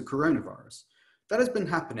happen because of coronavirus. That has been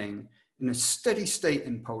happening in a steady state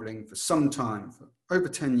in polling for some time, for over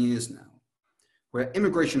 10 years now, where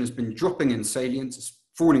immigration has been dropping in salience, it's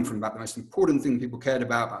falling from about the most important thing people cared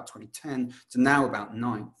about 2010, to now about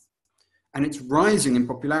 9th. And it's rising in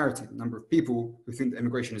popularity. The number of people who think that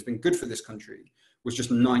immigration has been good for this country was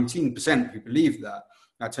just 19% who believed that.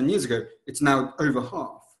 Now, 10 years ago, it's now over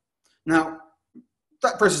half. Now,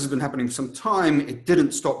 that process has been happening for some time. It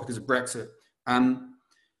didn't stop because of Brexit.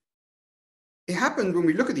 It happened when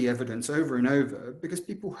we look at the evidence over and over because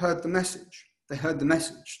people heard the message. They heard the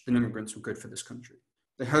message that immigrants were good for this country.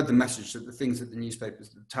 They heard the message that the things that the newspapers,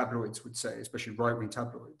 the tabloids would say, especially right-wing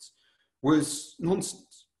tabloids, was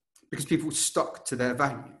nonsense because people stuck to their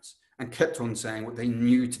values and kept on saying what they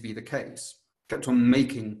knew to be the case, kept on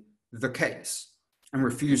making the case and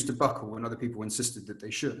refused to buckle when other people insisted that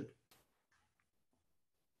they should.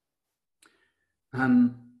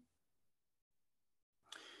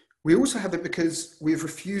 We also have it because we have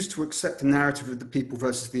refused to accept the narrative of the people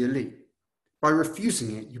versus the elite. By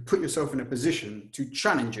refusing it, you put yourself in a position to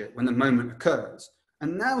challenge it when the moment occurs.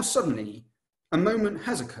 And now suddenly, a moment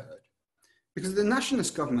has occurred. Because the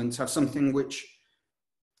nationalist governments have something which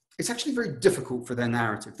it's actually very difficult for their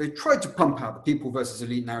narrative. They tried to pump out the people versus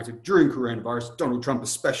elite narrative during coronavirus, Donald Trump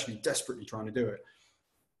especially desperately trying to do it.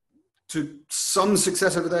 To some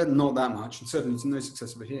success over there, not that much, and certainly to no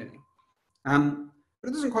success over here. But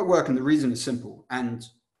it doesn't quite work, and the reason is simple and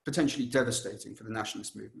potentially devastating for the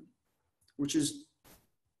nationalist movement, which is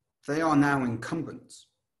they are now incumbents.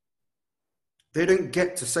 They don't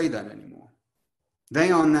get to say that anymore.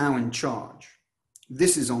 They are now in charge.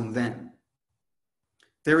 This is on them.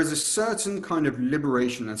 There is a certain kind of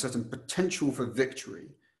liberation and certain potential for victory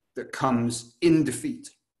that comes in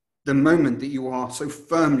defeat. The moment that you are so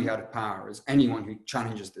firmly out of power, as anyone who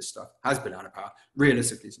challenges this stuff has been out of power,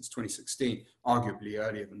 realistically since 2016, arguably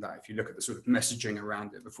earlier than that, if you look at the sort of messaging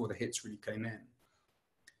around it before the hits really came in.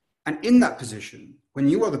 And in that position, when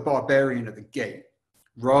you are the barbarian at the gate,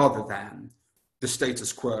 rather than the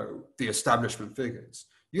status quo, the establishment figures,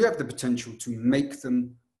 you have the potential to make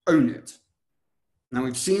them own it. Now,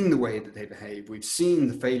 we've seen the way that they behave, we've seen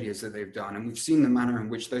the failures that they've done, and we've seen the manner in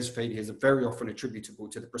which those failures are very often attributable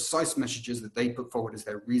to the precise messages that they put forward as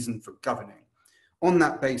their reason for governing. On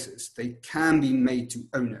that basis, they can be made to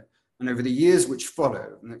own it. And over the years which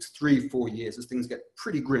follow, the next 3-4 years, as things get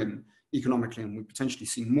pretty grim economically, and we potentially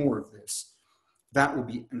see more of this, that will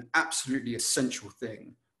be an absolutely essential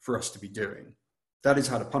thing for us to be doing. That is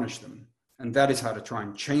how to punish them. And that is how to try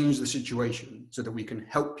and change the situation so that we can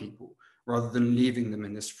help people, rather than leaving them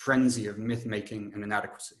in this frenzy of myth-making and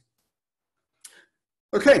inadequacy.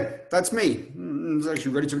 Okay, that's me. It's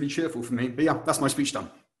actually relatively cheerful for me, but yeah, that's my speech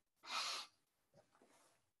done.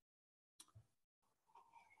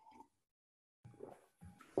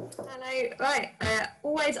 Hello, right,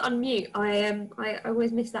 always unmute. I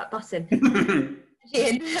always miss that button.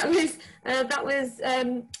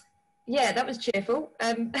 Yeah, that was cheerful.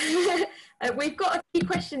 We've got a few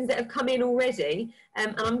questions that have come in already,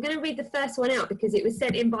 and I'm going to read the first one out because it was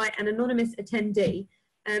sent in by an anonymous attendee.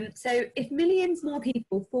 So if millions more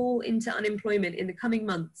people fall into unemployment in the coming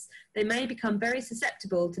months, they may become very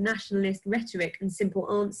susceptible to nationalist rhetoric and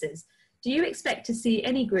simple answers. Do you expect to see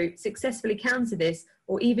any group successfully counter this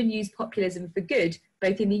or even use populism for good,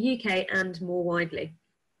 both in the UK and more widely?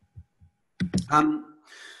 I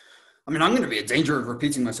mean, I'm going to be in danger of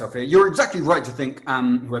repeating myself here. You're exactly right to think,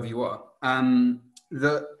 whoever you are,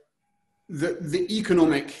 the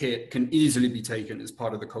economic hit can easily be taken as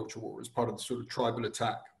part of the culture war, as part of the sort of tribal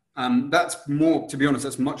attack. That's more, to be honest,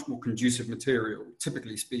 that's much more conducive material,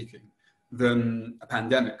 typically speaking, than a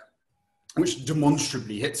pandemic, which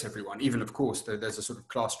demonstrably hits everyone. Even, of course, there's a sort of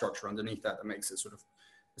class structure underneath that that makes it sort of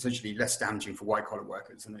essentially less damaging for white-collar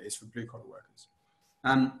workers than it is for blue-collar workers.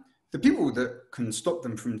 The people that can stop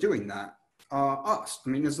them from doing that are us. I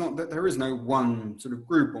mean, there is no one sort of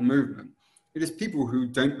group or movement. It is people who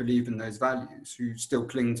don't believe in those values, who still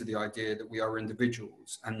cling to the idea that we are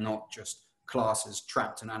individuals and not just classes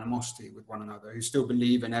trapped in animosity with one another, who still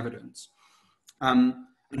believe in evidence, and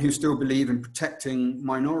who still believe in protecting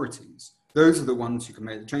minorities. Those are the ones who can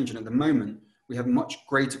make the change. And at the moment, we have much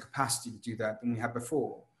greater capacity to do that than we had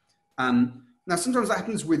before. Now, sometimes that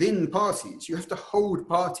happens within parties. You have to hold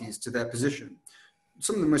parties to their position.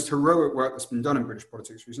 Some of the most heroic work that's been done in British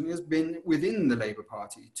politics recently has been within the Labour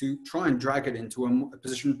Party to try and drag it into a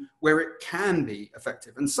position where it can be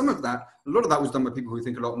effective. And some of that, a lot of that was done by people who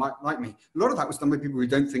think a lot like me. A lot of that was done by people who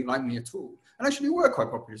don't think like me at all. And actually were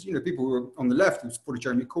quite populist. You know, people who were on the left who supported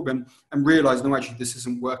Jeremy Corbyn and realised, no, actually, this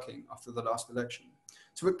isn't working after the last election.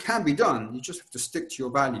 So it can be done. You just have to stick to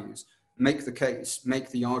your values. Make the case, make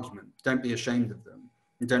the argument. Don't be ashamed of them,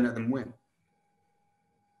 and don't let them win.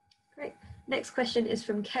 Great. Next question is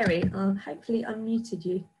from Kerry. I'll hopefully unmuted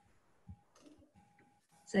you.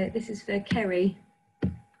 So this is for Kerry.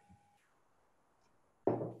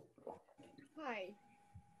 Hi.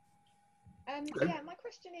 Yeah, my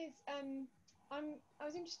question is, I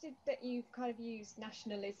was interested that you've kind of used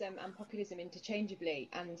nationalism and populism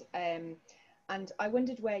interchangeably, and I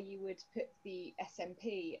wondered where you would put the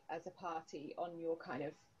SNP as a party on your kind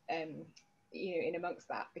of, in amongst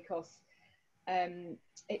that, because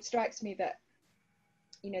it strikes me that,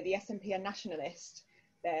 the SNP are nationalist.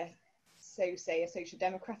 They're, say, a social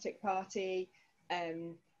democratic party.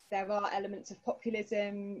 There are elements of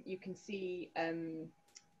populism. You can see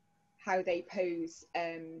how they pose,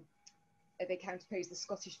 they counterpose the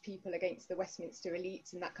Scottish people against the Westminster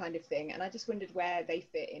elites and that kind of thing. And I just wondered where they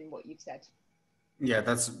fit in what you've said. Yeah,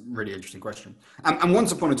 that's a really interesting question. And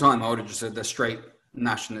once upon a time, I would have just said they're straight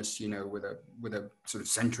nationalists, with a sort of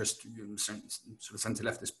centrist, sort of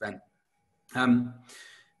centre-leftist bent.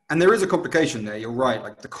 And there is a complication there, you're right,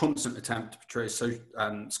 like the constant attempt to portray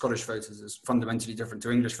Scottish voters as fundamentally different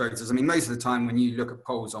to English voters. I mean, most of the time when you look at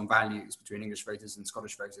polls on values between English voters and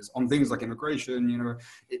Scottish voters, on things like immigration, you know,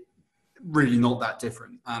 it really not that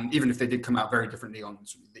different, even if they did come out very differently on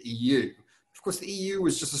sort of the EU. Of course, the EU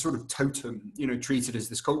was just a sort of totem, you know, treated as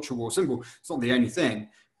this culture war symbol. It's not the only thing.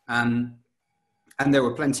 And there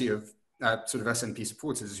were plenty of sort of SNP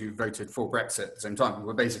supporters who voted for Brexit at the same time, who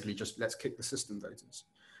were basically just let's kick the system voters.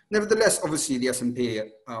 Nevertheless, obviously, the SNP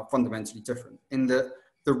are fundamentally different in that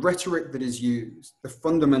the rhetoric that is used, the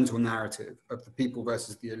fundamental narrative of the people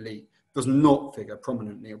versus the elite, does not figure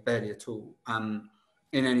prominently or barely at all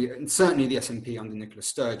and certainly the SNP under Nicola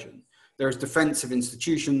Sturgeon. There is defense of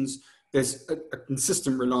institutions, there's a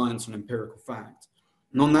consistent reliance on empirical fact.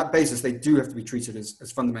 And on that basis, they do have to be treated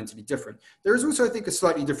as fundamentally different. There is also, I think, a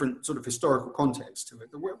slightly different sort of historical context to it.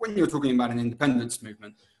 When you're talking about an independence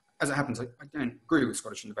movement, as it happens, I don't agree with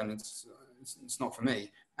Scottish independence. It's not for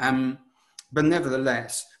me. But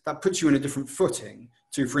nevertheless, that puts you in a different footing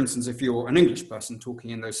to, for instance, if you're an English person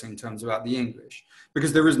talking in those same terms about the English,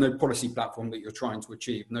 because there is no policy platform that you're trying to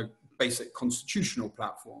achieve, no basic constitutional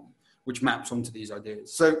platform which maps onto these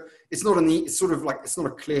ideas. So it's not it's not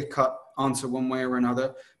a clear-cut answer one way or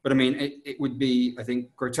another, but I mean, it would be, I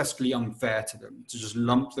think, grotesquely unfair to them to just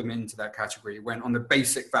lump them into that category when on the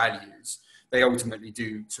basic values, they ultimately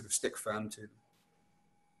do sort of stick firm to them.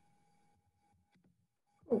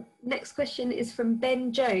 Cool. Next question is from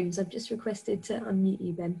Ben Jones. I've just requested to unmute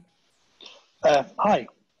you, Ben. Hi,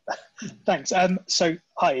 thanks. So,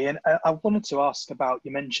 hi Ian. I wanted to ask about,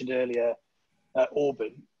 you mentioned earlier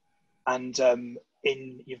Orban, and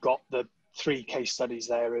you've got the 3 case studies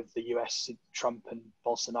there of the US, Trump and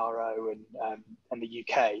Bolsonaro and the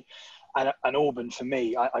UK. And Orban, for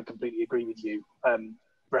me, I completely agree with you,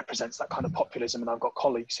 represents that kind of populism, and I've got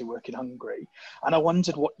colleagues who work in Hungary, and I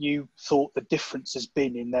wondered what you thought the difference has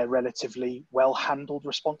been in their relatively well-handled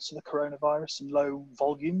response to the coronavirus and low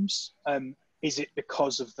volumes. Is it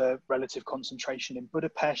because of the relative concentration in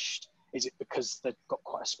Budapest? Is it because they've got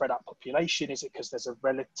quite a spread out population? Is it because there's a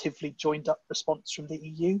relatively joined up response from the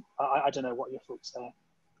EU? I don't know, what are your thoughts there?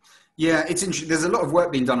 Yeah, it's interesting. There's a lot of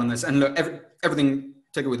work being done on this, and look, everything,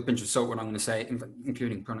 take it with a pinch of salt what I'm going to say,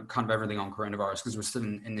 including kind of everything on coronavirus, because we're still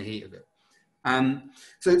in the heat of it.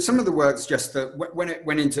 So some of the work suggests that when it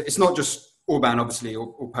went into, it's not just Orban, obviously,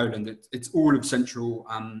 or Poland, it's all of Central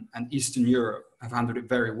and Eastern Europe have handled it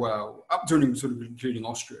very well, up to and sort of including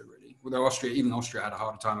Austria, really. Although even Austria had a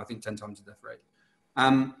harder time, I think 10 times the death rate.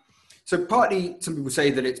 So partly, some people say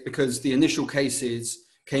that it's because the initial cases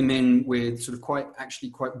came in with sort of quite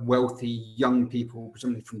wealthy young people,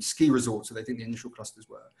 presumably from ski resorts, so they think the initial clusters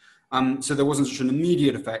were. So there wasn't such an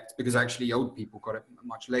immediate effect because actually old people got it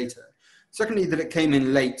much later. Secondly, that it came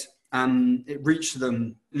in late and it reached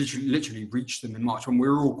them, literally reached them in March when we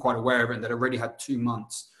were all quite aware of it, and they'd already had 2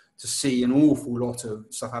 months to see an awful lot of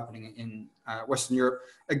stuff happening in Western Europe.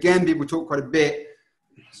 Again, people talk quite a bit,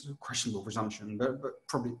 it's a questionable presumption, but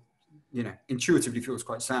probably, you know, intuitively feels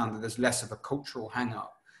quite sound that there's less of a cultural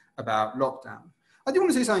hang-up about lockdown. I do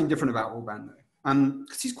want to say something different about Orban, though,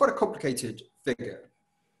 because he's quite a complicated figure.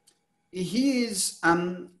 He is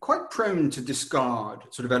quite prone to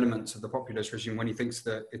discard sort of elements of the populist regime when he thinks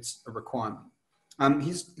that it's a requirement.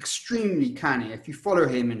 He's extremely canny. If you follow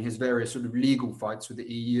him in his various sort of legal fights with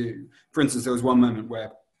the EU, for instance, there was one moment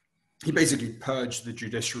where he basically purged the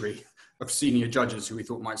judiciary of senior judges who he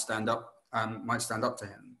thought might stand up to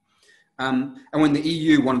him. And when the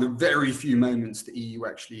EU, one of the very few moments the EU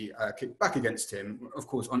actually kicked back against him, of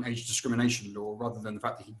course, on age discrimination law, rather than the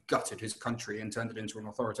fact that he gutted his country and turned it into an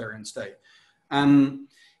authoritarian state,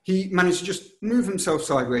 he managed to just move himself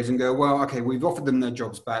sideways and go, well, okay, we've offered them their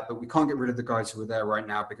jobs back, but we can't get rid of the guys who are there right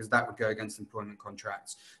now because that would go against employment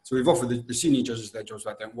contracts. So we've offered the senior judges their jobs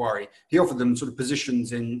back, don't worry. He offered them sort of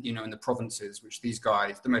positions in the provinces, which these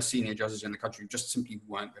guys, the most senior judges in the country, just simply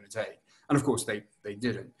weren't going to take. And of course, they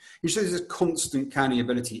didn't. He shows this constant canny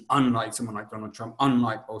ability, unlike someone like Donald Trump,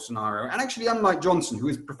 unlike Bolsonaro, and actually unlike Johnson, who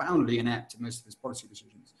is profoundly inept in most of his policy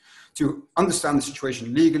decisions, to understand the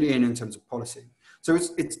situation legally and in terms of policy. So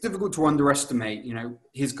it's difficult to underestimate,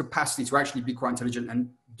 his capacity to actually be quite intelligent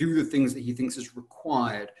and do the things that he thinks is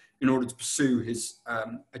required in order to pursue his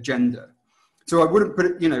agenda. So I wouldn't put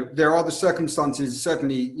it, there are the circumstances,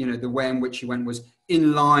 certainly, the way in which he went was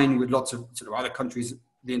in line with lots of sort of other countries,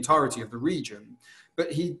 the entirety of the region,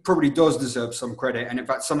 but he probably does deserve some credit. And in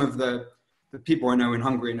fact, some of the people I know in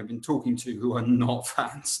Hungary and have been talking to who are not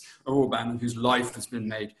fans of Orban and whose life has been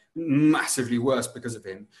made massively worse because of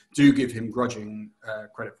him, do give him grudging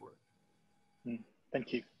credit for it.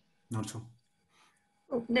 Thank you. Not at all.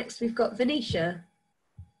 Oh, next we've got Venetia.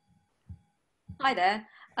 Hi there.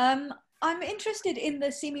 I'm interested in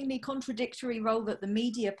the seemingly contradictory role that the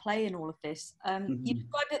media play in all of this. You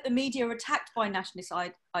described that the media are attacked by nationalist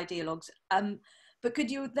ideologues, but could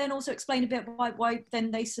you then also explain a bit why then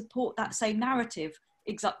they support that same narrative?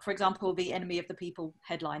 For example, the enemy of the people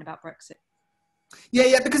headline about Brexit.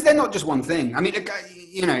 Yeah, because they're not just one thing. I mean,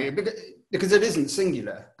 you know, because it isn't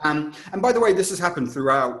singular. And by the way, this has happened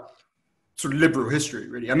throughout sort of liberal history,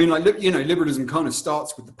 really. I mean, like, you know, liberalism kind of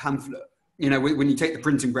starts with the pamphlet. You know, when you take the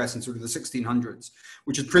printing press in sort of the 1600s,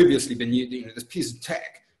 which had previously been, you know, this piece of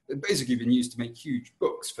tech that basically been used to make huge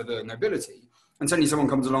books for the nobility. And suddenly someone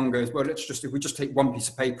comes along and goes, well, if we just take one piece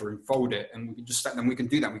of paper and fold it, and we can just then we can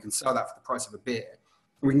do that. We can sell that for the price of a beer.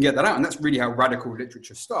 And we can get that out. And that's really how radical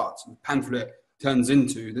literature starts. And the pamphlet turns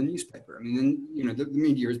into the newspaper. I mean, and, you know, the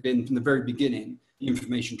media has been from the very beginning the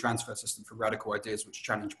information transfer system for radical ideas which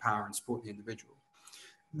challenge power and support the individual.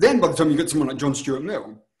 Then by the time you get someone like John Stuart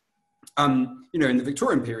Mill, you know, in the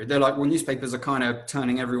Victorian period, they're like, well, newspapers are kind of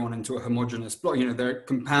turning everyone into a homogenous block. You know, they're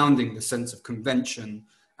compounding the sense of convention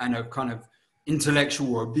and of kind of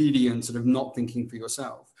intellectual obedience and of not thinking for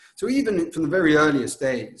yourself. So even from the very earliest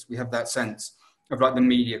days, we have that sense of like the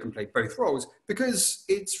media can play both roles because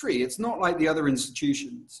it's free. It's not like the other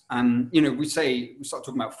institutions. You know, we start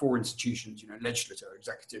talking about four institutions, you know, legislature,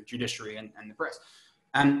 executive, judiciary, and the press.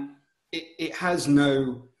 And it has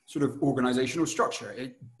no sort of organizational structure.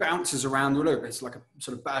 It bounces around all over. It's like a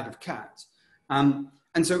sort of bag of cats. And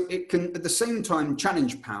so it can at the same time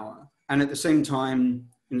challenge power and at the same time,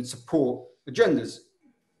 you know, support agendas.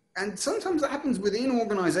 And sometimes that happens within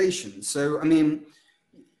organizations. So, I mean,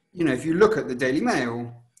 you know, if you look at the Daily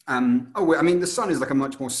Mail, I mean, the Sun is like a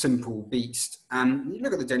much more simple beast. And you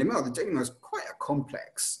look at the Daily Mail is quite a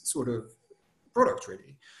complex sort of product,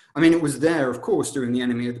 really. I mean, it was there, of course, doing the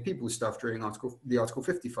enemy of the people stuff during the Article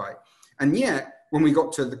 50 fight. And yet, when we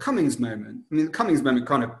got to the Cummings moment, I mean, the Cummings moment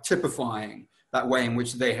kind of typifying that way in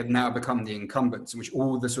which they had now become the incumbents, in which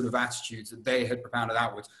all the sort of attitudes that they had propounded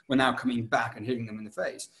outwards were now coming back and hitting them in the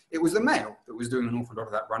face. It was the Mail that was doing an awful lot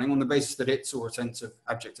of that running on the basis that it saw a sense of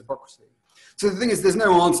abject hypocrisy. So the thing is, there's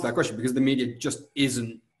no answer to that question because the media just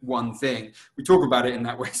isn't one thing. We talk about it in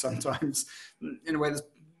that way sometimes, in a way that's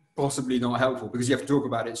possibly not helpful because you have to talk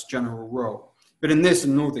about its general role. But in this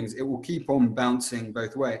and all things, it will keep on bouncing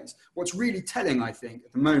both ways. What's really telling, I think,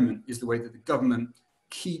 at the moment is the way that the government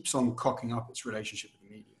keeps on cocking up its relationship with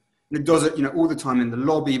the media. And it does it, you know, all the time in the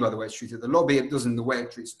lobby, by the way it's treated the lobby, it does in the way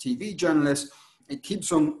it treats TV journalists. It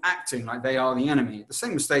keeps on acting like they are the enemy. The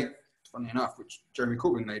same mistake, funny enough, which Jeremy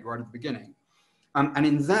Corbyn made right at the beginning. And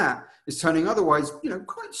in that, is turning otherwise, you know,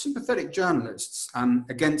 quite sympathetic journalists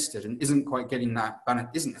against it and isn't quite getting that balance,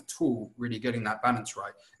 isn't at all really getting that balance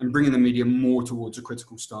right and bringing the media more towards a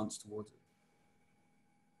critical stance towards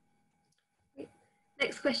it.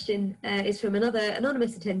 Next question is from another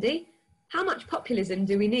anonymous attendee. How much populism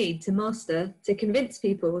do we need to master to convince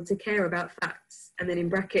people to care about facts? And then in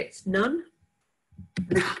brackets, none?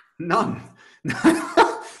 None.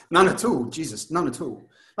 None at all. Jesus, none at all.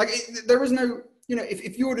 Like, there is no... You know,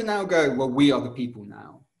 if you were to now go, well, we are the people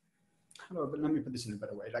now. But let me put this in a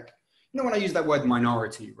better way. Like, you know, when I use that word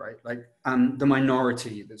minority, right? Like, the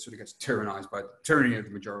minority that sort of gets tyrannized by the tyranny of the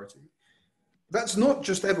majority. That's not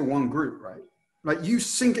just ever one group, right? Like, you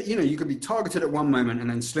know, you could be targeted at one moment and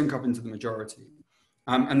then slink up into the majority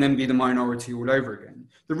and then be the minority all over again.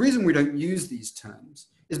 The reason we don't use these terms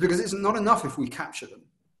is because it's not enough if we capture them.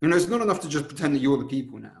 You know, it's not enough to just pretend that you're the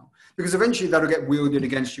people now, because eventually that'll get wielded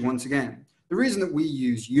against you once again. The reason that we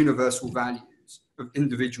use universal values of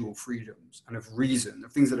individual freedoms and of reason,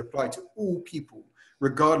 of things that apply to all people,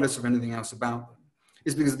 regardless of anything else about them,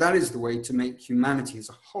 is because that is the way to make humanity as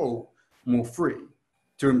a whole more free,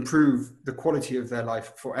 to improve the quality of their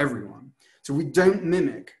life for everyone. So we don't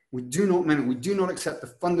mimic, we do not accept the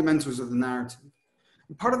fundamentals of the narrative.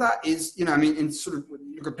 And part of that is, you know, I mean, in sort of,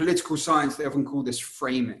 look at political science, they often call this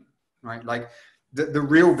framing, right? Like the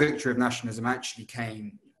real victory of nationalism actually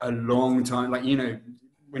came a long time, like, you know,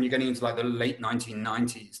 when you're getting into like the late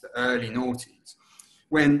 1990s, the early noughties,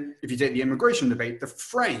 when, if you take the immigration debate, the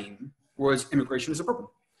frame was immigration is a problem.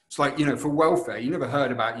 It's like, you know, for welfare, you never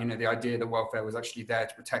heard about, you know, the idea that welfare was actually there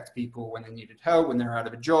to protect people when they needed help, when they're out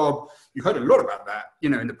of a job. You heard a lot about that, you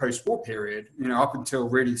know, in the post-war period, you know, up until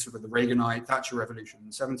really sort of the Reaganite Thatcher revolution in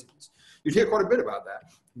the 70s. You'd hear quite a bit about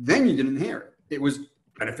that. Then you didn't hear it. It was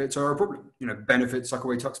benefits are a problem. You know, benefits suck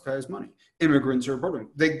away taxpayers' money. Immigrants are a problem.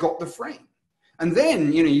 They got the frame. And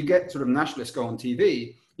then, you know, you get sort of nationalists go on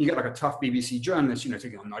TV, you get like a tough BBC journalist, you know,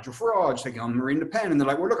 taking on Nigel Farage, taking on Marine Le Pen, and they're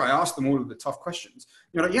like, well, look, I asked them all of the tough questions.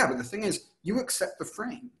 You're like, yeah, but the thing is, you accept the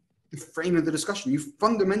frame of the discussion. You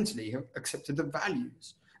fundamentally have accepted the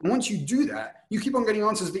values. And once you do that, you keep on getting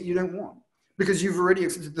answers that you don't want, because you've already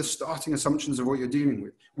accepted the starting assumptions of what you're dealing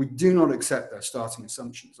with. We do not accept those starting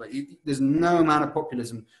assumptions. Like, there's no amount of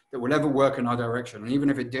populism that will ever work in our direction. And even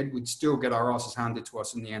if it did, we'd still get our asses handed to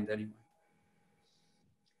us in the end anyway.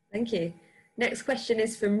 Thank you. Next question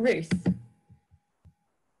is from Ruth.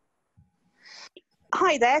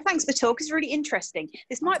 Hi there, thanks for the talk. It's really interesting.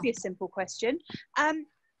 This might be a simple question.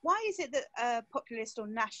 Why is it that populist or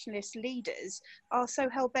nationalist leaders are so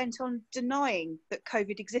hell-bent on denying that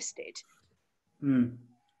COVID existed? No,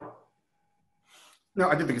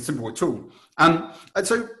 I don't think it's simple at all. And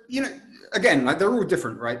so, you know, again, like, they're all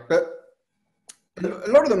different, right? But a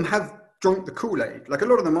lot of them have drunk the Kool-Aid. Like, a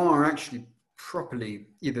lot of them are actually properly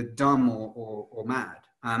either dumb or mad.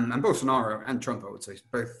 And Bolsonaro and Trump, I would say,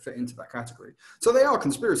 both fit into that category. So they are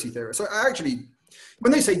conspiracy theorists. So I actually,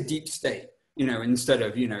 when they say deep state, you know, instead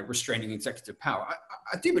of, you know, restraining executive power,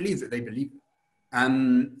 I do believe that they believe it.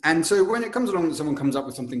 And so when it comes along that someone comes up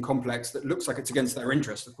with something complex that looks like it's against their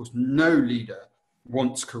interest, of course, no leader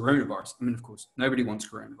wants coronavirus. I mean, of course, nobody wants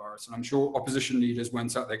coronavirus. And I'm sure opposition leaders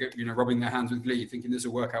went out there, you know, rubbing their hands with glee, thinking this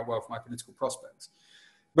will work out well for my political prospects.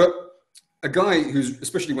 But a guy who's,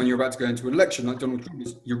 especially when you're about to go into an election like Donald Trump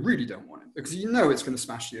is, you really don't want it, because you know it's going to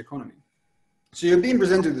smash the economy. So you're being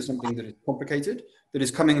presented with something that is complicated, that is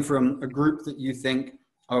coming from a group that you think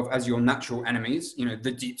of as your natural enemies, you know, the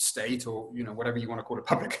deep state, or, you know, whatever you want to call a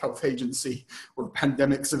public health agency or a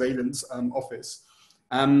pandemic surveillance office.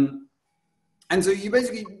 And so you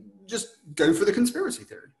basically just go for the conspiracy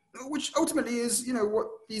theory, which ultimately is, you know, what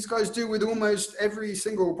these guys do with almost every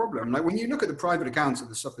single problem. Like, when you look at the private accounts of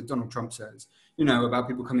the stuff that Donald Trump says, you know, about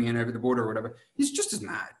people coming in over the border or whatever, he's just as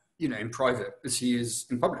mad, you know, in private as he is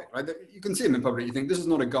in public. Right? You can see him in public, you think, this is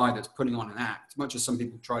not a guy that's putting on an act, much as some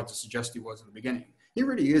people tried to suggest he was at the beginning. He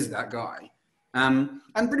really is that guy. And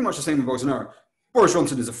pretty much the same with Bolsonaro. Boris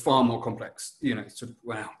Johnson is a far more complex, you know, sort of,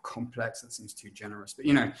 well, complex, that seems too generous, but,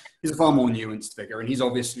 you know, he's a far more nuanced figure, and he's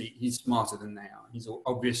smarter than they are. He's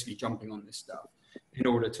obviously jumping on this stuff in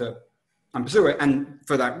order to pursue it. And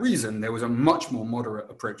for that reason, there was a much more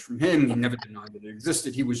moderate approach from him. He never denied that it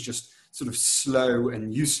existed. He was just sort of slow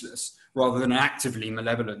and useless rather than actively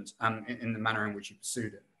malevolent in the manner in which he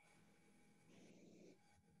pursued it.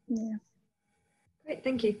 Yeah. Great,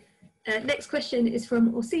 thank you. Next question is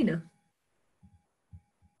from Orsina.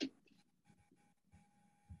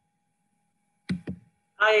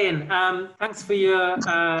 Hi, Ian. Thanks for your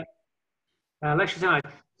lecture tonight.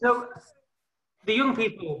 So, the young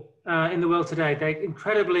people in the world today, they're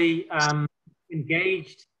incredibly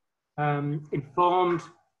engaged, informed,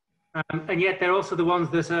 and yet they're also the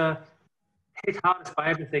ones that are hit hardest by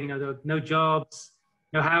everything. You know, no jobs,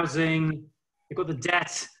 no housing, they've got the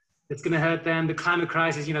debt that's going to hurt them, the climate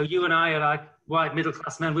crisis. You know, you and I are like white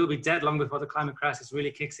middle-class men. We'll be dead long before the climate crisis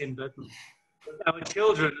really kicks in, but our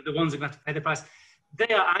children are the ones who are going to have to pay the price.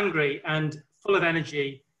 They are angry and full of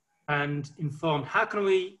energy and informed. How can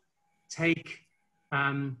we take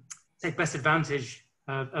best advantage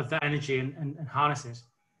of that energy and harness it?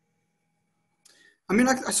 I mean,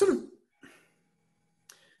 I feel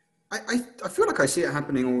like I see it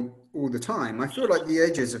happening all the time. I feel like the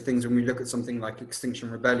edges of things, when we look at something like Extinction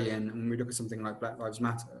Rebellion and we look at something like Black Lives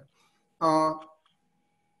Matter, are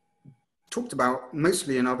talked about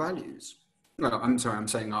mostly in our values. Well, I'm sorry, I'm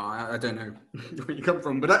saying I don't know where you come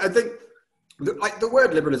from, but I think like the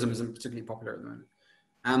word liberalism isn't particularly popular at the moment.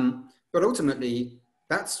 But ultimately,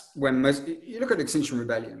 that's when you look at Extinction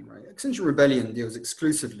Rebellion, right? Extinction Rebellion deals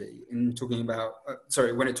exclusively in talking about,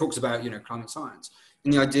 when it talks about, you know, climate science,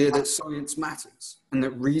 and the idea that science matters and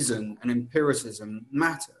that reason and empiricism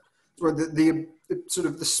matter. So the sort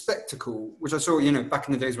of the spectacle, which I saw, you know, back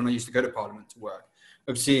in the days when I used to go to Parliament to work,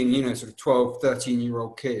 of seeing, you know, sort of 12,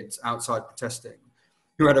 13-year-old kids outside protesting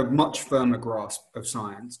who had a much firmer grasp of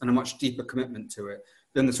science and a much deeper commitment to it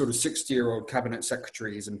than the sort of 60-year-old cabinet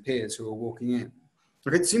secretaries and peers who are walking in.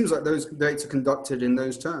 Like, it seems like those debates are conducted in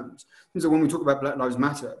those terms. So when we talk about Black Lives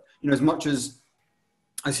Matter, you know, as much as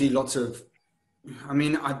I see lots of, I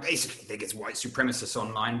mean, I basically think it's white supremacists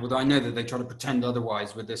online, although I know that they try to pretend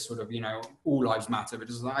otherwise with this sort of, you know, all lives matter. But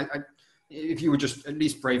it's like, if you were just at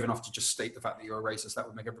least brave enough to just state the fact that you're a racist, that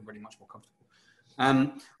would make everybody much more comfortable.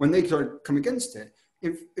 When they come against it,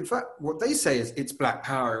 in fact, what they say is it's black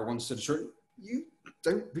power it wants to destroy. You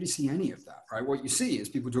don't really see any of that, right? What you see is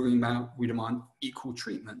people talking about, we demand equal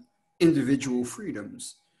treatment, individual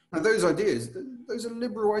freedoms. Now, those ideas, those are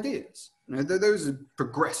liberal ideas. You know, those are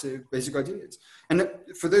progressive, basic ideas. And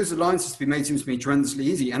for those alliances to be made seems to me tremendously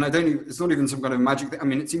easy. And it's not even some kind of magic thing. I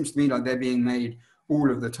mean, it seems to me like they're being made all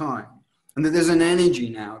of the time. And that there's an energy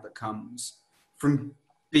now that comes from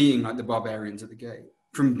being like the barbarians at the gate.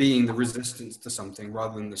 from being the resistance to something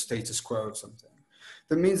rather than the status quo of something.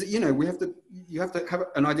 That means that, you know, you have to have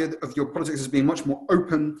an idea of your politics as being much more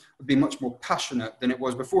open, being much more passionate than it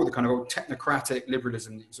was before. The kind of old technocratic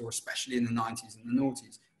liberalism that you saw, especially in the 90s and the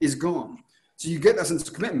noughties, is gone. So you get that sense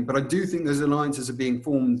of commitment, but I do think those alliances are being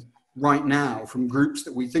formed right now from groups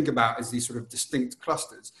that we think about as these sort of distinct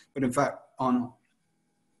clusters, but in fact are not.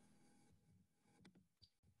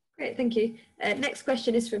 Great, thank you. Next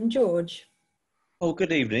question is from George. Oh,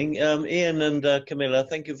 good evening, Ian and Camilla.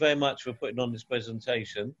 Thank you very much for putting on this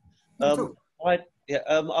presentation. I'd like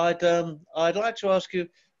to ask you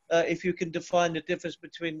if you can define the difference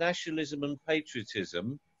between nationalism and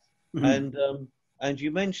patriotism, and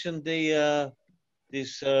you mentioned the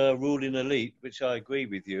this ruling elite, which I agree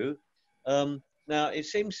with you. Now, it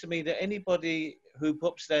seems to me that anybody who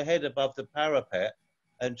pops their head above the parapet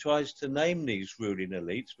and tries to name these ruling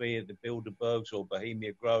elites, be it the Bilderbergs or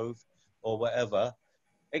Bohemia Grove or whatever,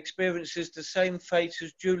 experiences the same fate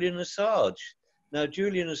as Julian Assange. Now,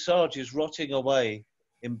 Julian Assange is rotting away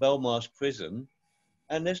in Belmarsh prison,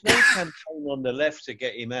 and there's no campaign on the left to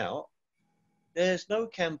get him out. There's no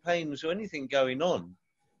campaigns or anything going on.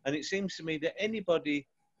 And it seems to me that anybody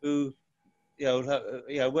who, you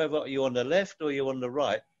know, whether you're on the left or you're on the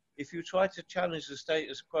right, if you try to challenge the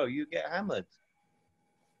status quo, you get hammered.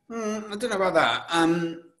 I don't know about that. I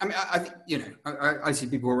mean, I see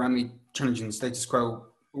people around me challenging the status quo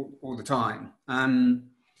all the time. But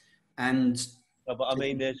I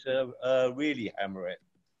mean, there's really hammer it.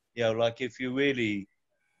 You know, like if you really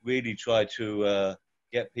try to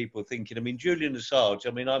get people thinking. I mean, Julian Assange,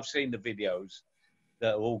 I mean, I've seen the videos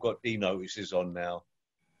that have all got D notices on now.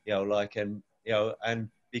 You know, like, and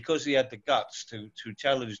because he had the guts to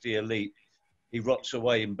challenge the elite, he rots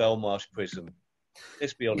away in Belmarsh prison.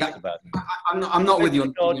 Let's be honest about it. I'm not with you on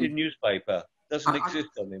the Guardian newspaper doesn't exist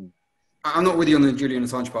on him. I'm not with you on the Julian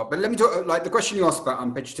Assange part, but let me talk. Like the question you asked about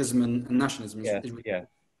patriotism and nationalism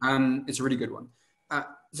it's a really good one.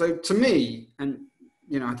 So to me, and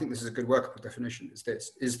you know, I think this is a good workable definition. Is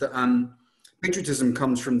that patriotism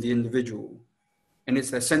comes from the individual, and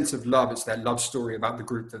it's their sense of love. It's their love story about the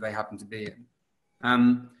group that they happen to be in.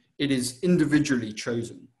 It is individually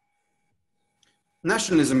chosen.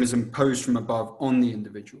 Nationalism is imposed from above on the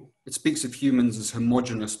individual. It speaks of humans as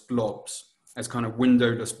homogenous blobs, as kind of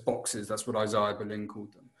windowless boxes. That's what Isaiah Berlin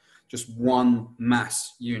called them. Just one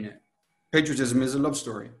mass unit. Patriotism is a love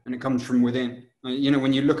story, and it comes from within. You know,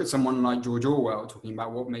 when you look at someone like George Orwell talking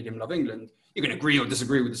about what made him love England, you can agree or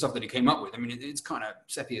disagree with the stuff that he came up with. I mean, it's kind of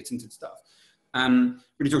sepia-tinted stuff. But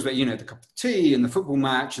he talks about, you know, the cup of tea and the football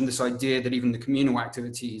match and this idea that even the communal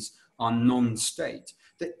activities are non-state.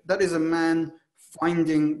 That is a man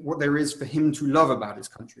finding what there is for him to love about his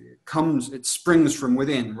country. It springs from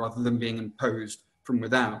within rather than being imposed from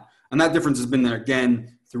without. And that difference has been there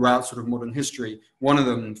again throughout sort of modern history. One of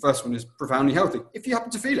them, the first one, is profoundly healthy. If you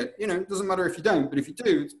happen to feel it, you know, it doesn't matter if you don't, but if you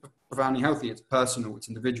do, it's profoundly healthy, it's personal, it's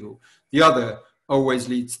individual. The other always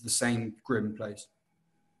leads to the same grim place.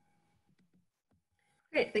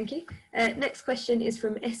 Great, thank you. Next question is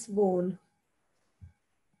from S. Vaughan.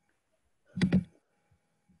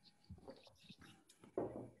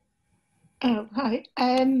 Oh, hi.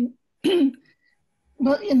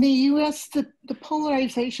 Well, in the US, the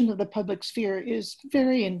polarization of the public sphere is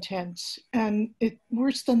very intense. And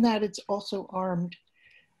worse than that, it's also armed.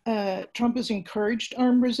 Trump has encouraged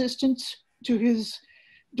armed resistance to his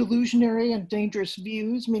delusionary and dangerous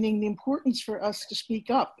views, meaning the importance for us to speak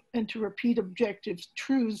up and to repeat objective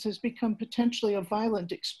truths has become potentially a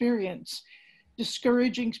violent experience,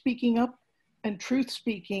 discouraging speaking up and truth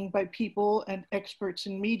speaking by people and experts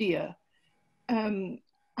in media.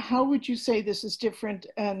 How would you say this is different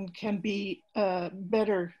and can be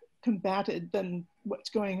better combated than what's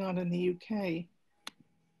going on in the UK?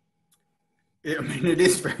 I mean, it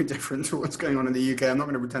is very different to what's going on in the UK. I'm not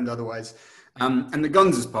going to pretend otherwise. And the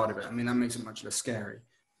guns is part of it. I mean, that makes it much less scary.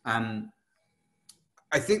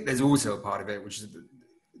 I think there's also a part of it, which is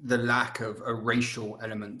the lack of a racial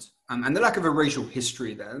element and the lack of a racial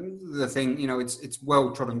history there. The thing, you know, it's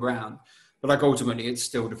well-trodden ground. But like ultimately, it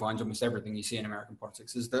still defines almost everything you see in American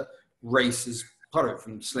politics, is that race is part of it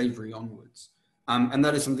from slavery onwards. And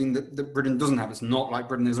that is something that Britain doesn't have. It's not like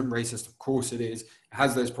Britain isn't racist. Of course it is. It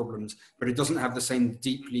has those problems, but it doesn't have the same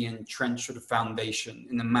deeply entrenched sort of foundation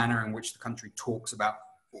in the manner in which the country talks about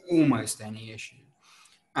almost any issue.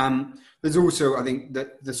 There's also, I think,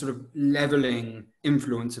 that the sort of leveling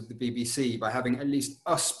influence of the BBC by having at least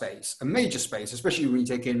a space, a major space, especially when you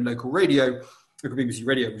take in local radio, local BBC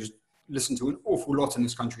radio, which is listened to an awful lot in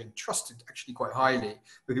this country and trusted actually quite highly,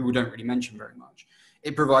 but people don't really mention very much.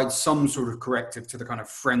 it provides some sort of corrective to the kind of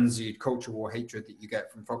frenzied culture war hatred that you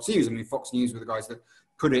get from Fox News. I mean, Fox News were the guys that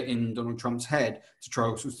put it in Donald Trump's head to try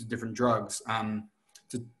all sorts of different drugs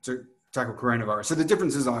to tackle coronavirus. So the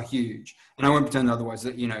differences are huge. And I won't pretend otherwise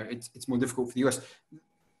that, you know, it's more difficult for the US.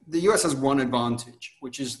 The US has one advantage,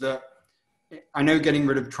 which is that I know getting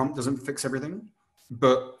rid of Trump doesn't fix everything,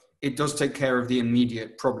 but it does take care of the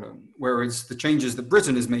immediate problem. Whereas the changes that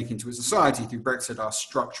Britain is making to its society through Brexit are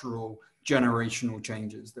structural, generational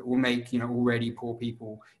changes that will make, you know, already poor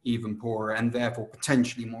people even poorer and therefore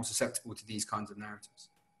potentially more susceptible to these kinds of narratives.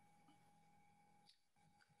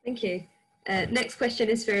 Thank you. Next question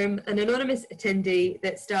is from an anonymous attendee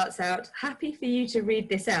that starts out, happy for you to read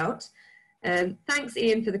this out. Thanks,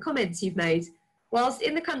 Ian, for the comments you've made. Whilst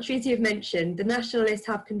in the countries you've mentioned, the nationalists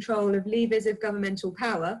have control of levers of governmental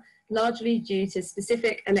power, largely due to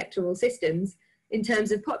specific electoral systems, in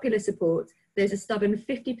terms of popular support, there's a stubborn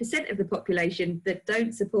 50% of the population that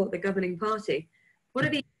don't support the governing party. What are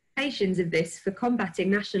the implications of this for combating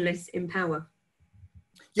nationalists in power?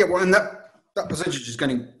 Yeah, well, and that percentage is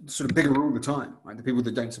getting sort of bigger all the time, right? The people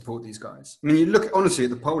that don't support these guys. I mean, you look honestly at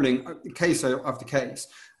the polling, case after case,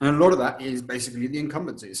 and a lot of that is basically the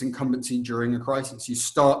incumbency. It's incumbency during a crisis. You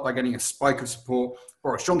start by getting a spike of support.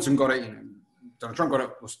 Boris Johnson got it, you know, Donald Trump got it,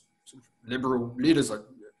 sort of liberal leaders like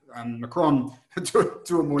Macron,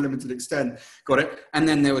 to a more limited extent, got it. And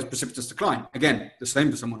then there was precipitous decline. Again, the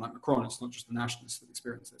same for someone like Macron. It's not just the nationalists that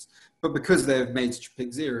experience this. But because they've made such a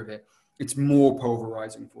big zero of it, it's more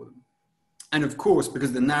pulverizing for them. And of course,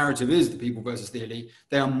 because the narrative is the people versus the elite,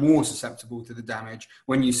 they are more susceptible to the damage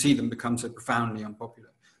when you see them become so profoundly unpopular.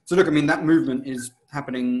 So look, I mean, that movement is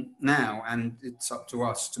happening now, and it's up to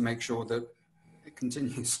us to make sure that it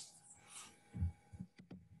continues.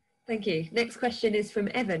 Thank you. Next question is from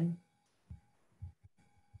Evan.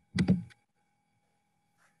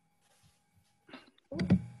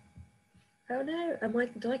 Oh no,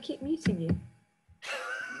 do I keep muting you?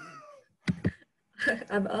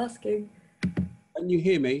 I'm asking. Can you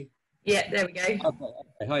hear me? Yeah, there we go.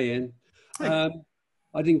 Okay. Hi, Ian.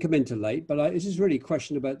 I didn't come in till late, but this is really a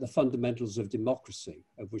question about the fundamentals of democracy,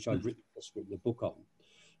 of which I've just written a book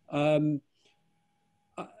on.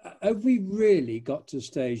 Have we really got to a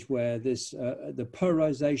stage where this the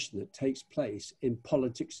polarization that takes place in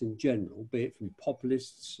politics in general, be it from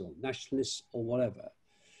populists or nationalists or whatever,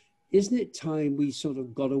 isn't it time we sort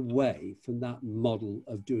of got away from that model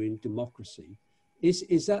of doing democracy?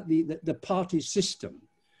 Is that the party system,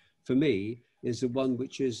 for me, is the one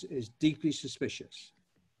which is deeply suspicious.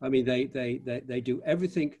 I mean, they do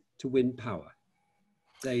everything to win power.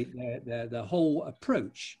 Their whole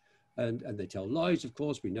approach, and they tell lies, of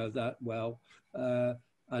course, we know that well.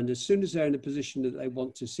 And as soon as they're in a position that they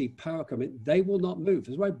want to see power come in, they will not move.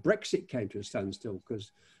 That's why Brexit came to a standstill,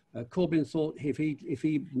 because Corbyn thought if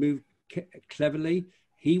he moved cleverly,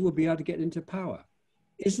 he would be able to get into power.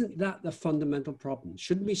 Isn't that the fundamental problem?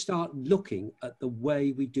 Shouldn't we start looking at the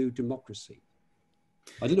way we do democracy?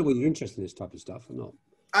 I don't know whether you're interested in this type of stuff or not.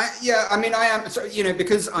 Yeah, I mean, I am. So, you know,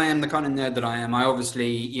 because I am the kind of nerd that I am, I obviously,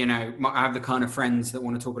 you know, I have the kind of friends that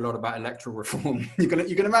want to talk a lot about electoral reform. You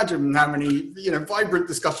can imagine how many, you know, vibrant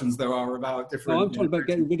discussions there are about different. No, I'm talking about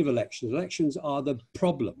getting rid of elections. Elections are the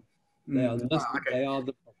problem. They are nothing. Okay. They are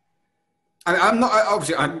the problem. I'm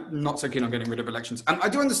not so keen on getting rid of elections. I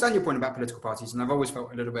do understand your point about political parties, and I've always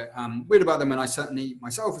felt a little bit weird about them, and I certainly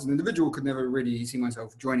myself as an individual could never really see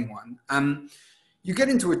myself joining one. You get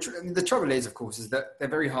into the trouble is, of course, is that they're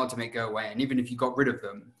very hard to make go away, and even if you got rid of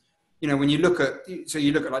them, you know, when you look at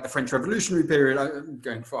like the French Revolutionary period, I'm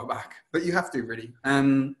going far back, but you have to really,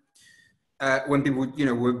 when people, you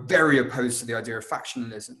know, were very opposed to the idea of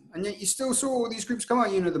factionalism, and yet you still saw all these groups come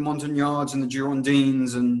out, you know, the Montagnards and the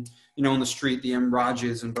Girondins and, you know, on the street, the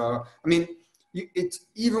Emrages and blah. I mean, it's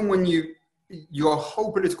even when your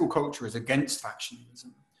whole political culture is against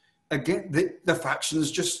factionalism. Again, the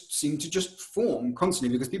factions just seem to just form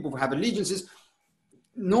constantly because people have allegiances,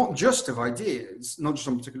 not just of ideas, not just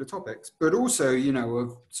on particular topics, but also, you know,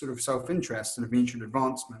 of sort of self-interest and of mutual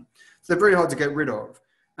advancement. So they're very hard to get rid of.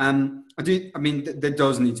 I mean, there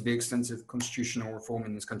does need to be extensive constitutional reform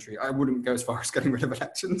in this country. I wouldn't go as far as getting rid of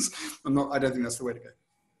elections. I don't think that's the way to go.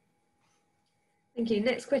 Thank you.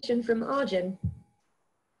 Next question from Arjun.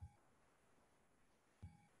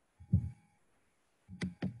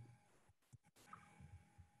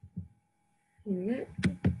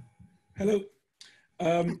 Hello.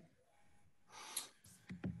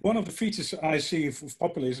 One of the features I see of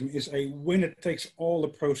populism is a winner-takes-all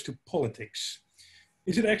approach to politics.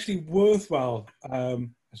 Is it actually worthwhile,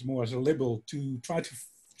 as a liberal, to try to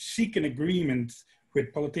seek an agreement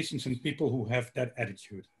with politicians and people who have that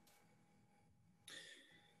attitude?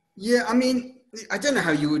 Yeah, I mean, I don't know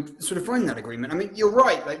how you would sort of find that agreement. I mean, you're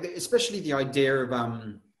right, like especially the idea of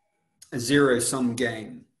a zero-sum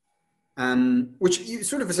game, which you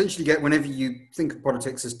sort of essentially get whenever you think of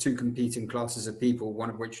politics as two competing classes of people, one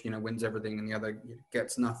of which, wins everything and the other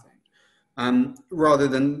gets nothing. Rather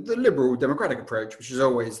than the liberal democratic approach, which is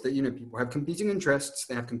always that, people have competing interests,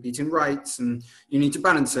 they have competing rights, and you need to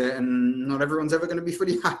balance it, and not everyone's ever going to be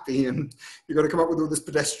fully happy, and you've got to come up with all this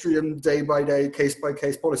pedestrian, day-by-day,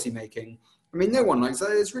 case-by-case policy making. I mean, no one likes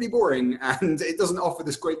that. It's really boring, and it doesn't offer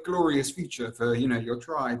this great, glorious future for, your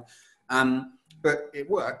tribe. But it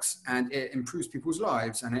works, and it improves people's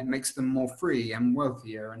lives, and it makes them more free and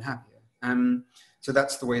wealthier and happier. So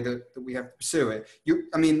that's the way that we have to pursue it.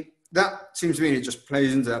 That seems to me it just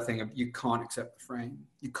plays into that thing of you can't accept the frame,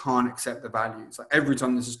 you can't accept the values. Like every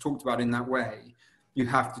time this is talked about in that way, you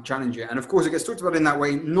have to challenge it. And of course, it gets talked about in that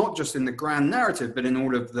way, not just in the grand narrative, but in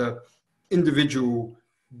all of the individual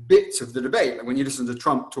bits of the debate. Like when you listen to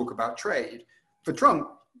Trump talk about trade, for Trump,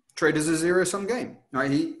 trade is a zero-sum game. Right?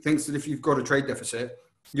 He thinks that if you've got a trade deficit,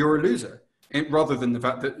 you're a loser. Rather than the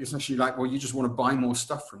fact that it's actually like, well, you just want to buy more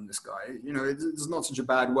stuff from this guy. It's not such a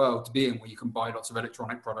bad world to be in where you can buy lots of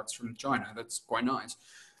electronic products from China. That's quite nice.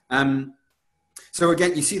 So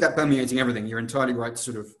again, you see that permeating everything. You're entirely right to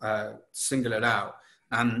sort of single it out.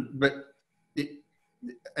 But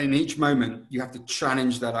in each moment, you have to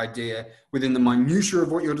challenge that idea within the minutiae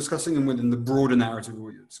of what you're discussing and within the broader narrative of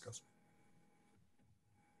what you're discussing.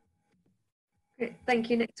 Great, thank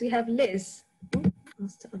you. Next we have Liz.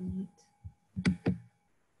 Asked to unmute.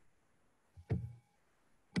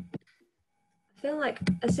 I feel like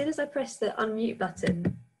as soon as I press the unmute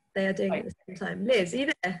button, they are doing it at the same time. Liz, are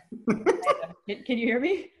you there? Can you hear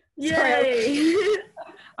me? Yay!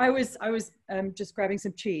 I was just grabbing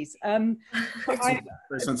some cheese. Very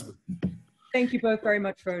sensible. Thank you both very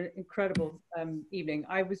much for an incredible evening.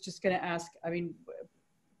 I was just going to ask,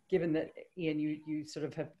 given that, Ian, you sort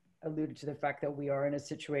of have alluded to the fact that we are in a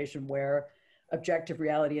situation where objective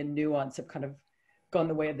reality and nuance have kind of gone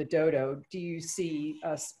the way of the dodo. Do you see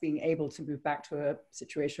us being able to move back to a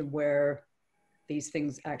situation where these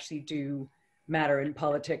things actually do matter in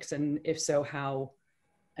politics, and if so, how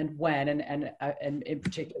and when? And in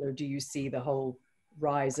particular, do you see the whole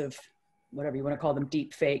rise of whatever you want to call them,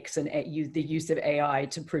 deep fakes, and the use of AI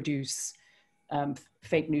to produce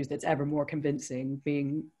fake news that's ever more convincing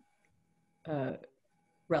being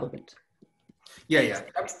relevant? Yeah.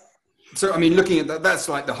 So, looking at that, that's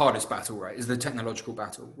like the hardest battle, right, is the technological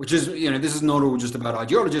battle, which is, this is not all just about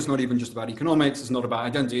ideology. It's not even just about economics. It's not about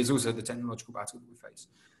identity. It's also the technological battle that we face.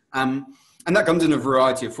 And that comes in a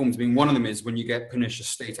variety of forms. One of them is when you get pernicious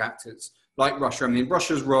state actors like Russia.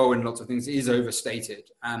 Russia's role in lots of things is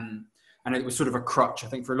overstated. And it was sort of a crutch, I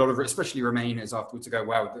think, for a lot of, especially Remainers afterwards, to go,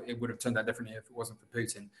 wow, it would have turned out differently if it wasn't for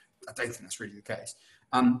Putin. I don't think that's really the case.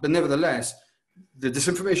 But nevertheless, the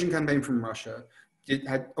disinformation campaign from Russia, it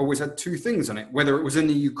had always had two things on it, whether it was in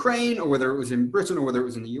the Ukraine or whether it was in Britain or whether it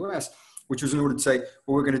was in the US, which was in order to say,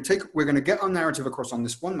 well, we're going to get our narrative across on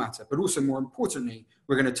this one matter, but also more importantly,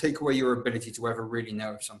 we're going to take away your ability to ever really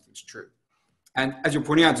know if something's true. And as you're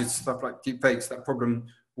pointing out, it's stuff like deepfakes, that problem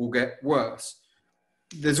will get worse.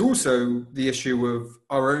 There's also the issue of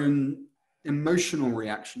our own emotional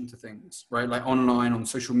reaction to things, right? Like online, on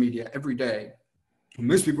social media, every day.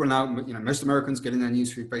 Most people now, most Americans getting their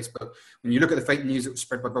news through Facebook. When you look at the fake news that was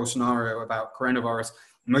spread by Bolsonaro about coronavirus,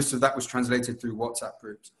 most of that was translated through WhatsApp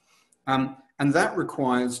groups. And that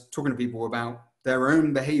requires talking to people about their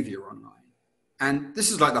own behavior online. And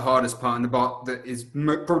this is like the hardest part, and the part that is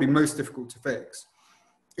probably most difficult to fix,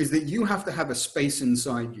 is that you have to have a space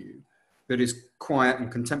inside you that is quiet and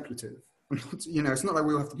contemplative. It's not like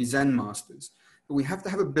we all have to be Zen masters, but we have to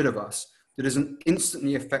have a bit of us that isn't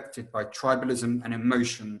instantly affected by tribalism and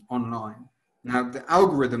emotion online. Now, the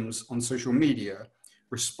algorithms on social media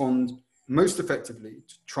respond most effectively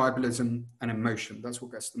to tribalism and emotion. That's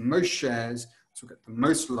what gets the most shares, that's what gets the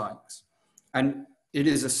most likes. And it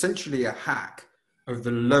is essentially a hack of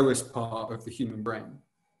the lowest part of the human brain.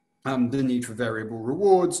 The need for variable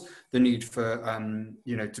rewards, the need for,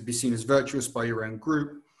 to be seen as virtuous by your own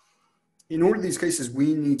group. In all of these cases,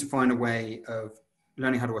 we need to find a way of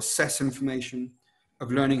learning how to assess information,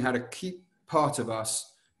 of learning how to keep part of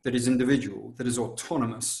us that is individual, that is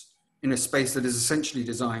autonomous, in a space that is essentially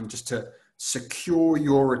designed just to secure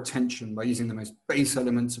your attention by using the most base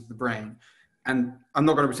elements of the brain. And I'm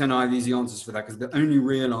not going to pretend I have easy answers for that, because the only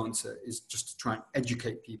real answer is just to try and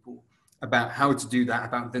educate people about how to do that,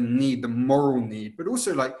 about the need, the moral need, but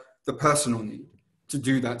also like the personal need to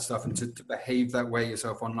do that stuff and to behave that way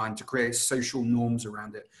yourself online, to create social norms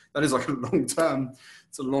around it. That is like a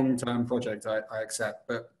it's a long-term project, I accept,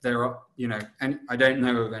 but there are, you know, and I don't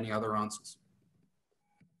know of any other answers.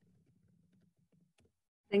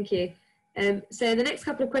 Thank you. So the next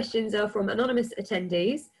couple of questions are from anonymous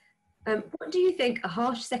attendees. What do you think a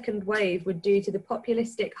harsh second wave would do to the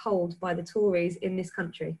populistic hold by the Tories in this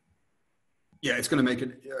country? Yeah, it's going to make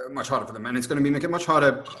it much harder for them, and it's going to make it much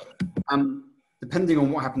harder depending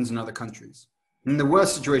on what happens in other countries. And the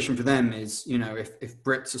worst situation for them is, you know, if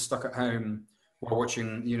Brits are stuck at home while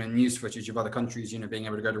watching, you know, news footage of other countries, you know, being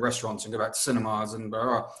able to go to restaurants and go back to cinemas and blah,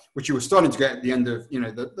 blah, which you were starting to get at the end of, you know,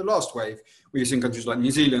 the last wave, where you're seeing countries like New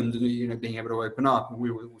Zealand, and, you know, being able to open up, and we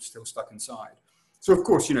were still stuck inside. So, of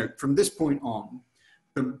course, you know, from this point on,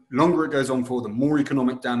 the longer it goes on for, the more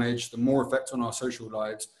economic damage, the more effect on our social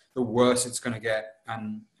lives, the worse it's going to get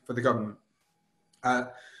for the government.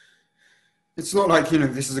 It's not like, you know,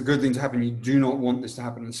 this is a good thing to happen. You do not want this to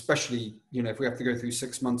happen, especially, you know, if we have to go through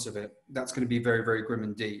 6 months of it, that's going to be very, very grim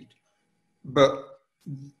indeed. But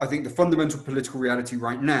I think the fundamental political reality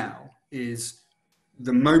right now is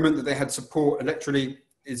the moment that they had support electorally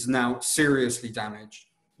is now seriously damaged.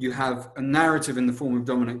 You have a narrative in the form of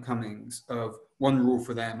Dominic Cummings of one rule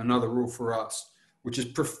for them, another rule for us, which is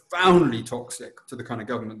profoundly toxic to the kind of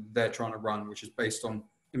government they're trying to run, which is based on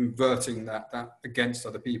inverting that against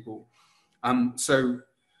other people. So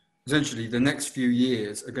essentially the next few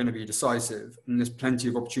years are going to be decisive, and there's plenty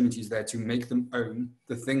of opportunities there to make them own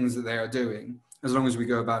the things that they are doing, as long as we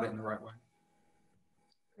go about it in the right way.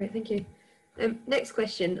 Great, thank you. Next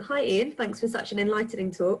question. Hi Ian, thanks for such an enlightening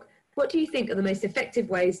talk. What do you think are the most effective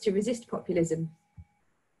ways to resist populism?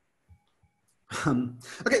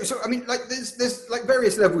 Okay, so I mean, like there's like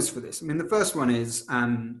various levels for this. I mean, the first one is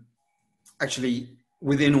actually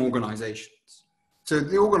within organizations. So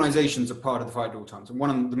the organizations are part of the fight at all times. And one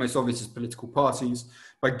of the most obvious is political parties,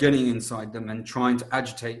 by getting inside them and trying to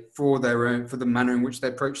agitate for the manner in which they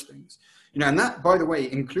approach things. You know, and that, by the way,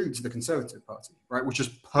 includes the Conservative Party, right, which has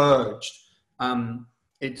purged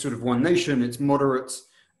it's sort of one nation, it's moderates,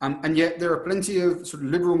 and yet there are plenty of sort of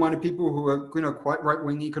liberal-minded people who are, you know, quite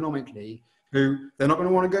right-wing economically, who they're not going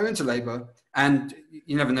to want to go into Labour, and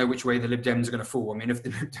you never know which way the Lib Dems are going to fall. I mean, if the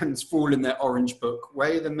Lib Dems fall in their orange book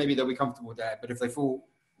way, then maybe they'll be comfortable there. But if they fall,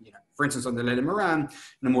 you know, for instance, under Leyla Moran,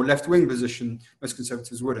 in a more left-wing position, most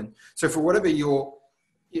Conservatives wouldn't. So for whatever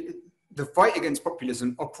the fight against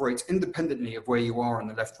populism operates independently of where you are on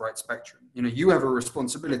the left-right spectrum. You know, you have a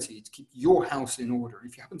responsibility to keep your house in order.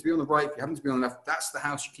 If you happen to be on the right, if you happen to be on the left, that's the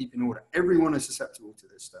house you keep in order. Everyone is susceptible to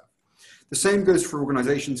this stuff. The same goes for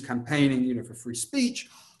organizations campaigning, you know, for free speech,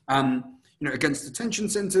 you know, against detention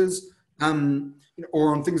centers, you know,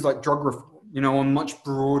 or on things like drug reform, you know, on much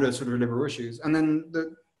broader sort of liberal issues. And then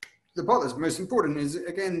the part that's most important is,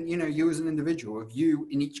 again, you know, you as an individual, of you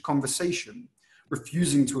in each conversation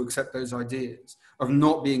refusing to accept those ideas, of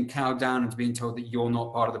not being cowed down and being told that you're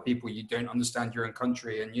not part of the people, you don't understand your own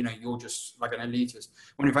country, and, you know, you're just like an elitist.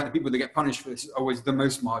 When in fact the people that get punished for this are always the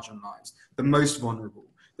most marginalized, the most vulnerable,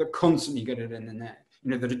 that constantly get it in the net,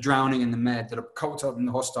 you know, that are drowning in the med, that are caught up in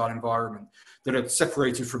the hostile environment, that are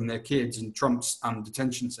separated from their kids in Trump's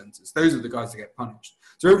detention centers. Those are the guys that get punished.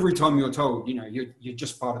 So every time you're told, you know, you're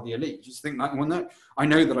just part of the elite, you just think, like, well, no, I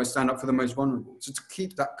know that I stand up for the most vulnerable. So to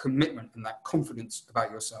keep that commitment and that confidence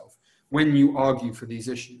about yourself when you argue for these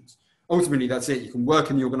issues, ultimately that's it. You can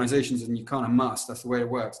work in the organizations and you kind of must, that's the way it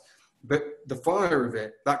works. But the fire of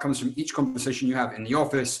it, that comes from each conversation you have in the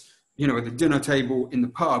office, you know, at the dinner table, in the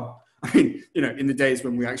pub. I mean, you know, in the days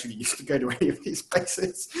when we actually used to go to any of these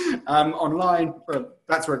places online, but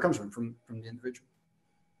that's where it comes from the individual.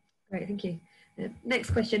 Great, thank you. Next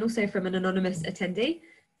question, also from an anonymous attendee.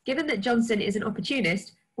 Given that Johnson is an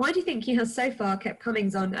opportunist, why do you think he has so far kept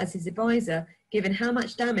Cummings on as his advisor, given how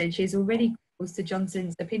much damage he has already caused to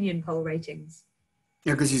Johnson's opinion poll ratings?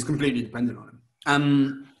 Yeah, because he's completely dependent on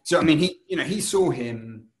him. So, I mean, he saw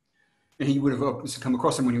him, and he would have obviously come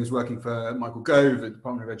across him when he was working for Michael Gove at the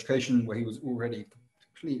Department of Education, where he was already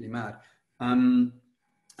completely mad. And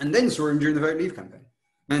then saw him during the Vote Leave campaign.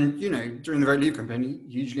 And, you know, during the Vote Leave campaign,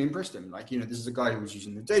 he hugely impressed him. Like, you know, this is a guy who was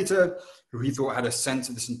using the data, who he thought had a sense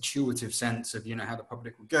of this intuitive sense of, you know, how the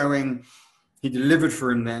public were going. He delivered for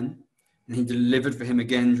him then, and he delivered for him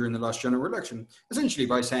again during the last general election, essentially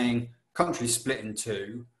by saying, country split in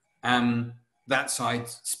two, that side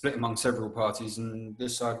split among several parties, and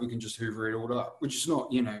this side we can just hoover it all up, which is not,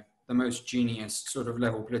 you know, the most genius sort of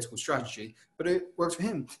level political strategy, but it works for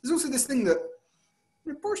him. There's also this thing that,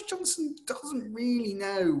 you know, Boris Johnson doesn't really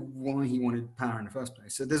know why he wanted power in the first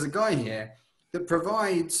place. So there's a guy here that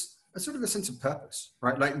provides a sort of a sense of purpose,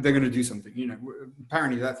 right? Like they're going to do something, you know.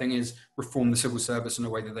 Apparently that thing is reform the civil service in a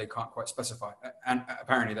way that they can't quite specify. And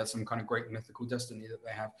apparently that's some kind of great mythical destiny that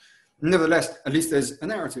they have. Nevertheless, at least there's a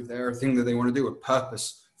narrative there, a thing that they want to do, a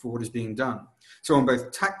purpose for what is being done. So on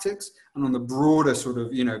both tactics and on the broader sort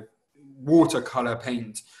of, you know, watercolor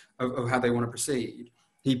paint of how they want to proceed,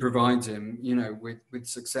 he provides him, you know, with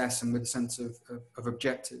success and with a sense of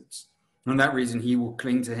objectives. And for that reason, he will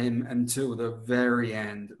cling to him until the very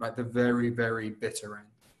end, like the very, very bitter end.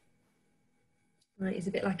 Right, he's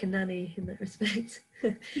a bit like a nanny in that respect.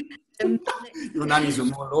 Your nannies are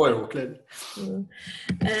more loyal, clearly.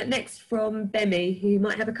 Next from Bemi, who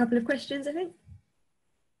might have a couple of questions, I think.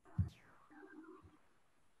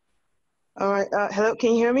 All right, hello,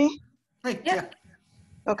 can you hear me? Hey, yeah.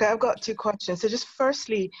 Okay, I've got two questions. So just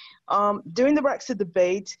firstly, during the Brexit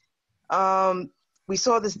debate, we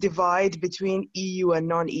saw this divide between EU and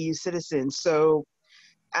non-EU citizens. So,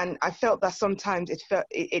 and I felt that sometimes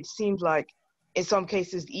it seemed like in some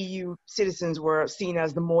cases, EU citizens were seen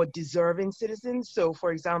as the more deserving citizens. So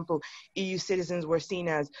for example, EU citizens were seen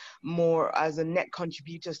as more as a net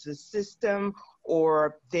contributors to the system,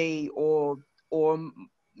 or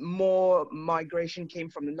more migration came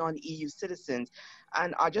from the non-EU citizens.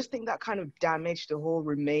 And I just think that kind of damaged the whole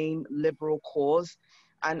Remain liberal cause.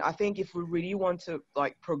 And I think if we really want to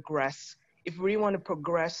progress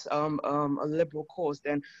a liberal cause,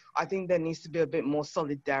 then I think there needs to be a bit more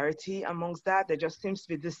solidarity amongst that. There just seems to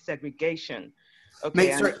be this segregation. Okay.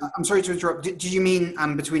 Mate, sorry, I'm sorry to interrupt. Do you mean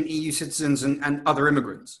between EU citizens and other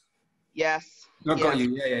immigrants? Yes. I've got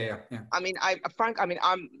you. Yeah. I mean,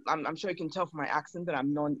 I'm sure you can tell from my accent that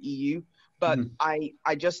I'm non-EU, but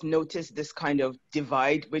I just noticed this kind of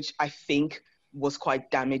divide, which I think was quite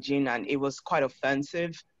damaging, and it was quite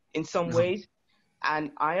offensive in some ways. And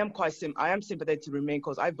I am sympathetic to Remain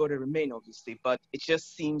because I voted Remain, obviously, but it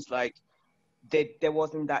just seems like there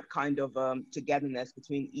wasn't that kind of togetherness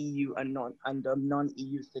between EU and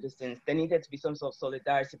non-EU citizens. There needed to be some sort of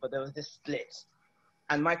solidarity, but there was this split.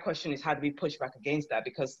 And my question is, how do we push back against that?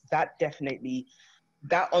 Because that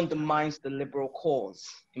undermines the liberal cause,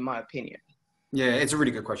 in my opinion. Yeah, it's a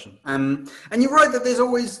really good question. And you're right that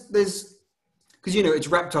because, you know, it's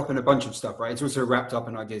wrapped up in a bunch of stuff, right? It's also wrapped up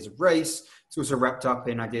in ideas of race. It's also wrapped up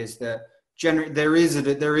in ideas that there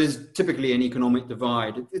is typically an economic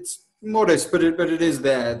divide. It's modest, but it is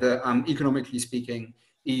there. That economically speaking,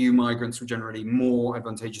 EU migrants were generally more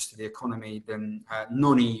advantageous to the economy than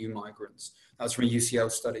non-EU migrants. That's from a UCL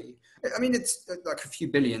study. I mean, it's like a few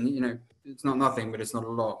billion. You know, it's not nothing, but it's not a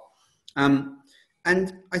lot. And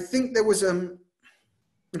I think there was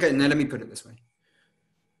okay. Now let me put it this way.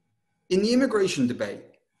 In the immigration debate,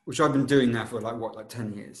 which I've been doing now for like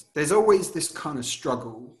 10 years, there's always this kind of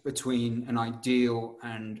struggle between an ideal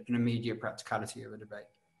and an immediate practicality of a debate.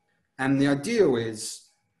 And the ideal is,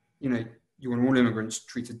 you know, you want all immigrants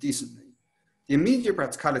treated decently. The immediate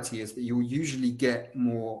practicality is that you'll usually get a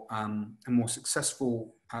more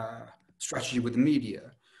successful strategy with the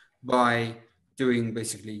media by doing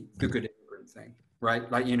basically the good immigrant thing.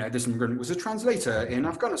 Right, like, you know, this immigrant was a translator in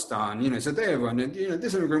Afghanistan, you know, so they run, and, you know,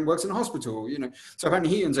 this immigrant works in a hospital, you know, so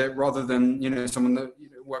apparently he owns it rather than, you know, someone that, you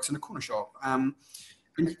know, works in a corner shop. And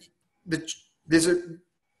the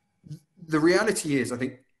reality is, I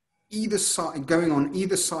think going on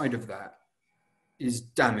either side of that is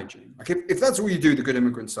damaging. Like if that's all you do, the good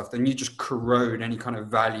immigrant stuff, then you just corrode any kind of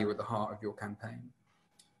value at the heart of your campaign.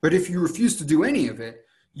 But if you refuse to do any of it,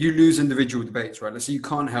 you lose individual debates, right? So you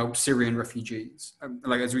can't help Syrian refugees,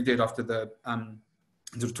 like as we did after the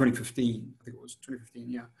 2015, I think it was 2015,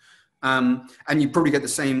 yeah. And you probably get the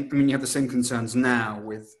same, I mean, you have the same concerns now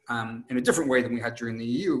with, in a different way than we had during the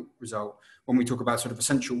EU result, when we talk about sort of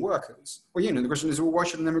essential workers. Well, you know, the question is, well, why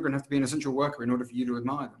should an immigrant have to be an essential worker in order for you to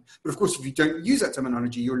admire them? But of course, if you don't use that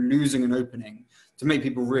terminology, you're losing an opening to make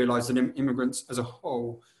people realize that immigrants as a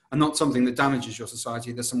whole are not something that damages your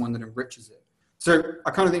society, they're someone that enriches it. So I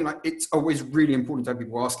kind of think like it's always really important to have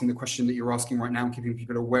people asking the question that you're asking right now and keeping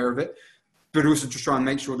people aware of it, but also to try and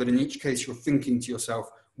make sure that in each case you're thinking to yourself,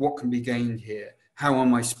 what can be gained here? How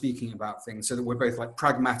am I speaking about things so that we're both like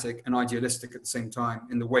pragmatic and idealistic at the same time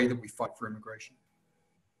in the way that we fight for immigration?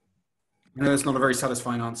 I know that's not a very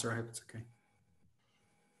satisfying answer. I hope it's okay.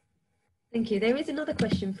 Thank you. There is another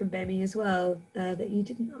question from Bemi as well that you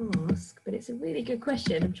didn't ask, but it's a really good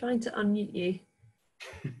question. I'm trying to unmute you.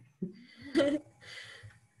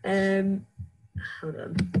 Hold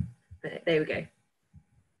on. There we go.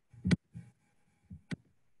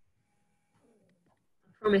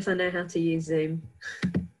 I promise I know how to use Zoom.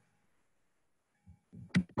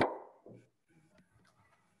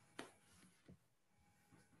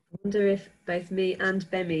 I wonder if both me and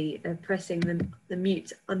Bemi are pressing the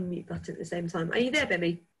mute, unmute button at the same time. Are you there,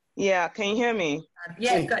 Bemi? Yeah, can you hear me?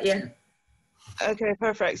 Yeah, got you. Okay,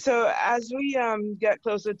 perfect. So as we get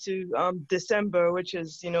closer to December, which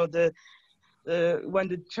is, you know, the when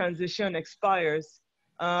the transition expires,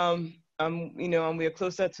 you know, and we are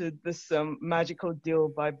closer to this magical deal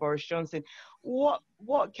by Boris Johnson, what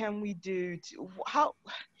can we do to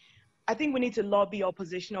I think we need to lobby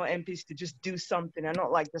oppositional MPs to just do something and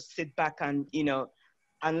not like just sit back and, you know,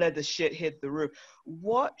 and let the shit hit the roof.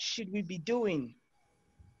 What should we be doing?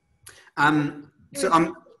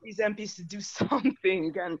 So these MPs to do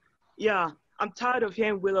something. And yeah, I'm tired of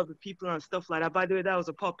hearing will of the people and stuff like that. By the way, that was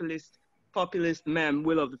a populist meme,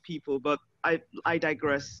 will of the people, but I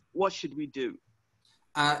digress. What should we do?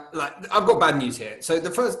 Like, I've got bad news here. So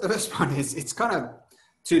the first one is it's kind of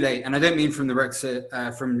too late, and I don't mean from the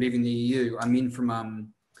Brexit, from leaving the EU. I mean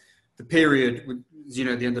from the period, you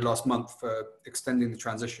know, the end of last month for extending the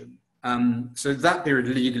transition. So that period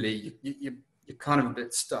legally, you're kind of a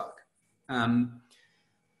bit stuck. And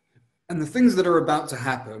the things that are about to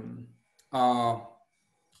happen are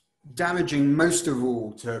damaging most of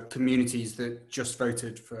all to communities that just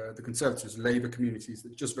voted for the Conservatives, Labour communities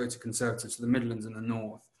that just voted Conservatives, the Midlands and the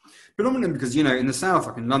North. Predominantly because, you know, in the South,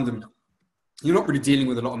 like in London, you're not really dealing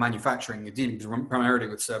with a lot of manufacturing, you're dealing primarily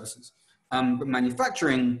with services. But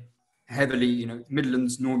manufacturing heavily, you know,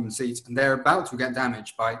 Midlands, Northern seats, and they're about to get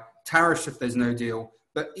damaged by tariffs if there's no deal.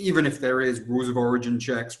 But even if there is, rules of origin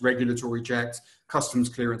checks, regulatory checks, customs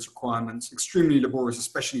clearance requirements, extremely laborious,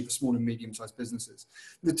 especially for small and medium-sized businesses.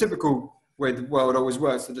 The typical way the world always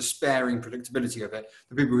works, the despairing predictability of it,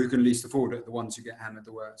 the people who can least afford it are the ones who get hammered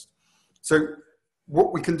the worst. So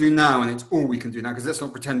what we can do now, and it's all we can do now, because let's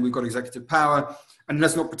not pretend we've got executive power, and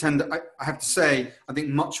let's not pretend that, I have to say, I think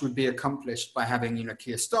much would be accomplished by having, you know,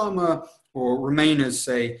 Keir Starmer or Remainers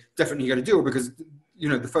say, definitely get a deal, because you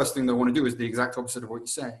know, the first thing they want to do is the exact opposite of what you're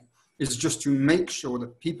saying, is just to make sure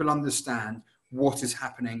that people understand what is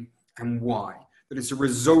happening and why, that it's a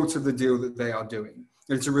result of the deal that they are doing,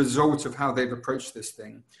 that it's a result of how they've approached this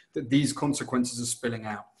thing, that these consequences are spilling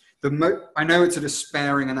out. I know it's a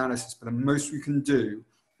despairing analysis, but the most we can do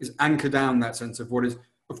is anchor down that sense of what is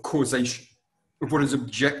of causation, of what is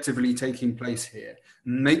objectively taking place here.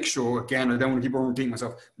 Make sure, again, I don't want to keep on repeating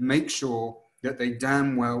myself, make sure that they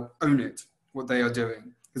damn well own it, what they are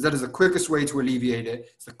doing, because that is the quickest way to alleviate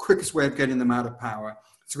it. It's the quickest way of getting them out of power.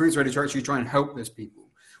 It's the quickest way to actually try and help those people.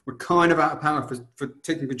 We're kind of out of power for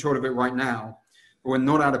taking control of it right now, but we're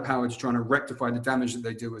not out of power to trying to rectify the damage that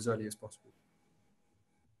they do as early as possible.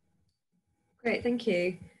 Great, thank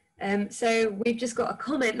you. So we've just got a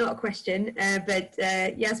comment, not a question, but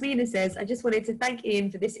Yasmina says, I just wanted to thank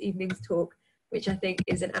Ian for this evening's talk, which I think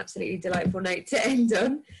is an absolutely delightful note to end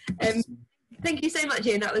on. Thank you so much,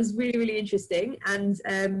 Ian. That was really, really interesting. And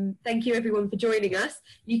thank you, everyone, for joining us.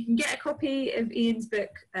 You can get a copy of Ian's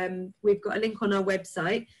book. We've got a link on our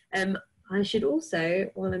website. I should also,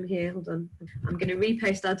 while I'm here, hold on, I'm going to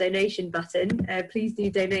repost our donation button. Please do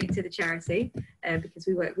donate to the charity because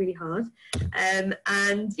we work really hard.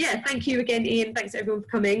 And yeah, thank you again, Ian. Thanks everyone for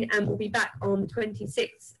coming. And we'll be back on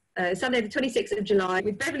Sunday, the 26th of July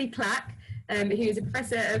with Beverly Clack, who is a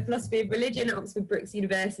professor of philosophy of religion at Oxford Brookes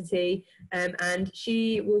University, and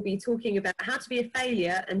she will be talking about how to be a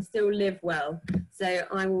failure and still live well. So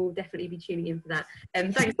I will definitely be tuning in for that.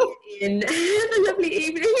 Thanks, Ian. Have a lovely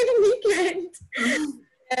evening and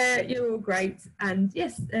weekend. You're all great, and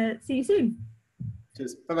yes, see you soon.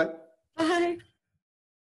 Cheers. Bye-bye. Bye.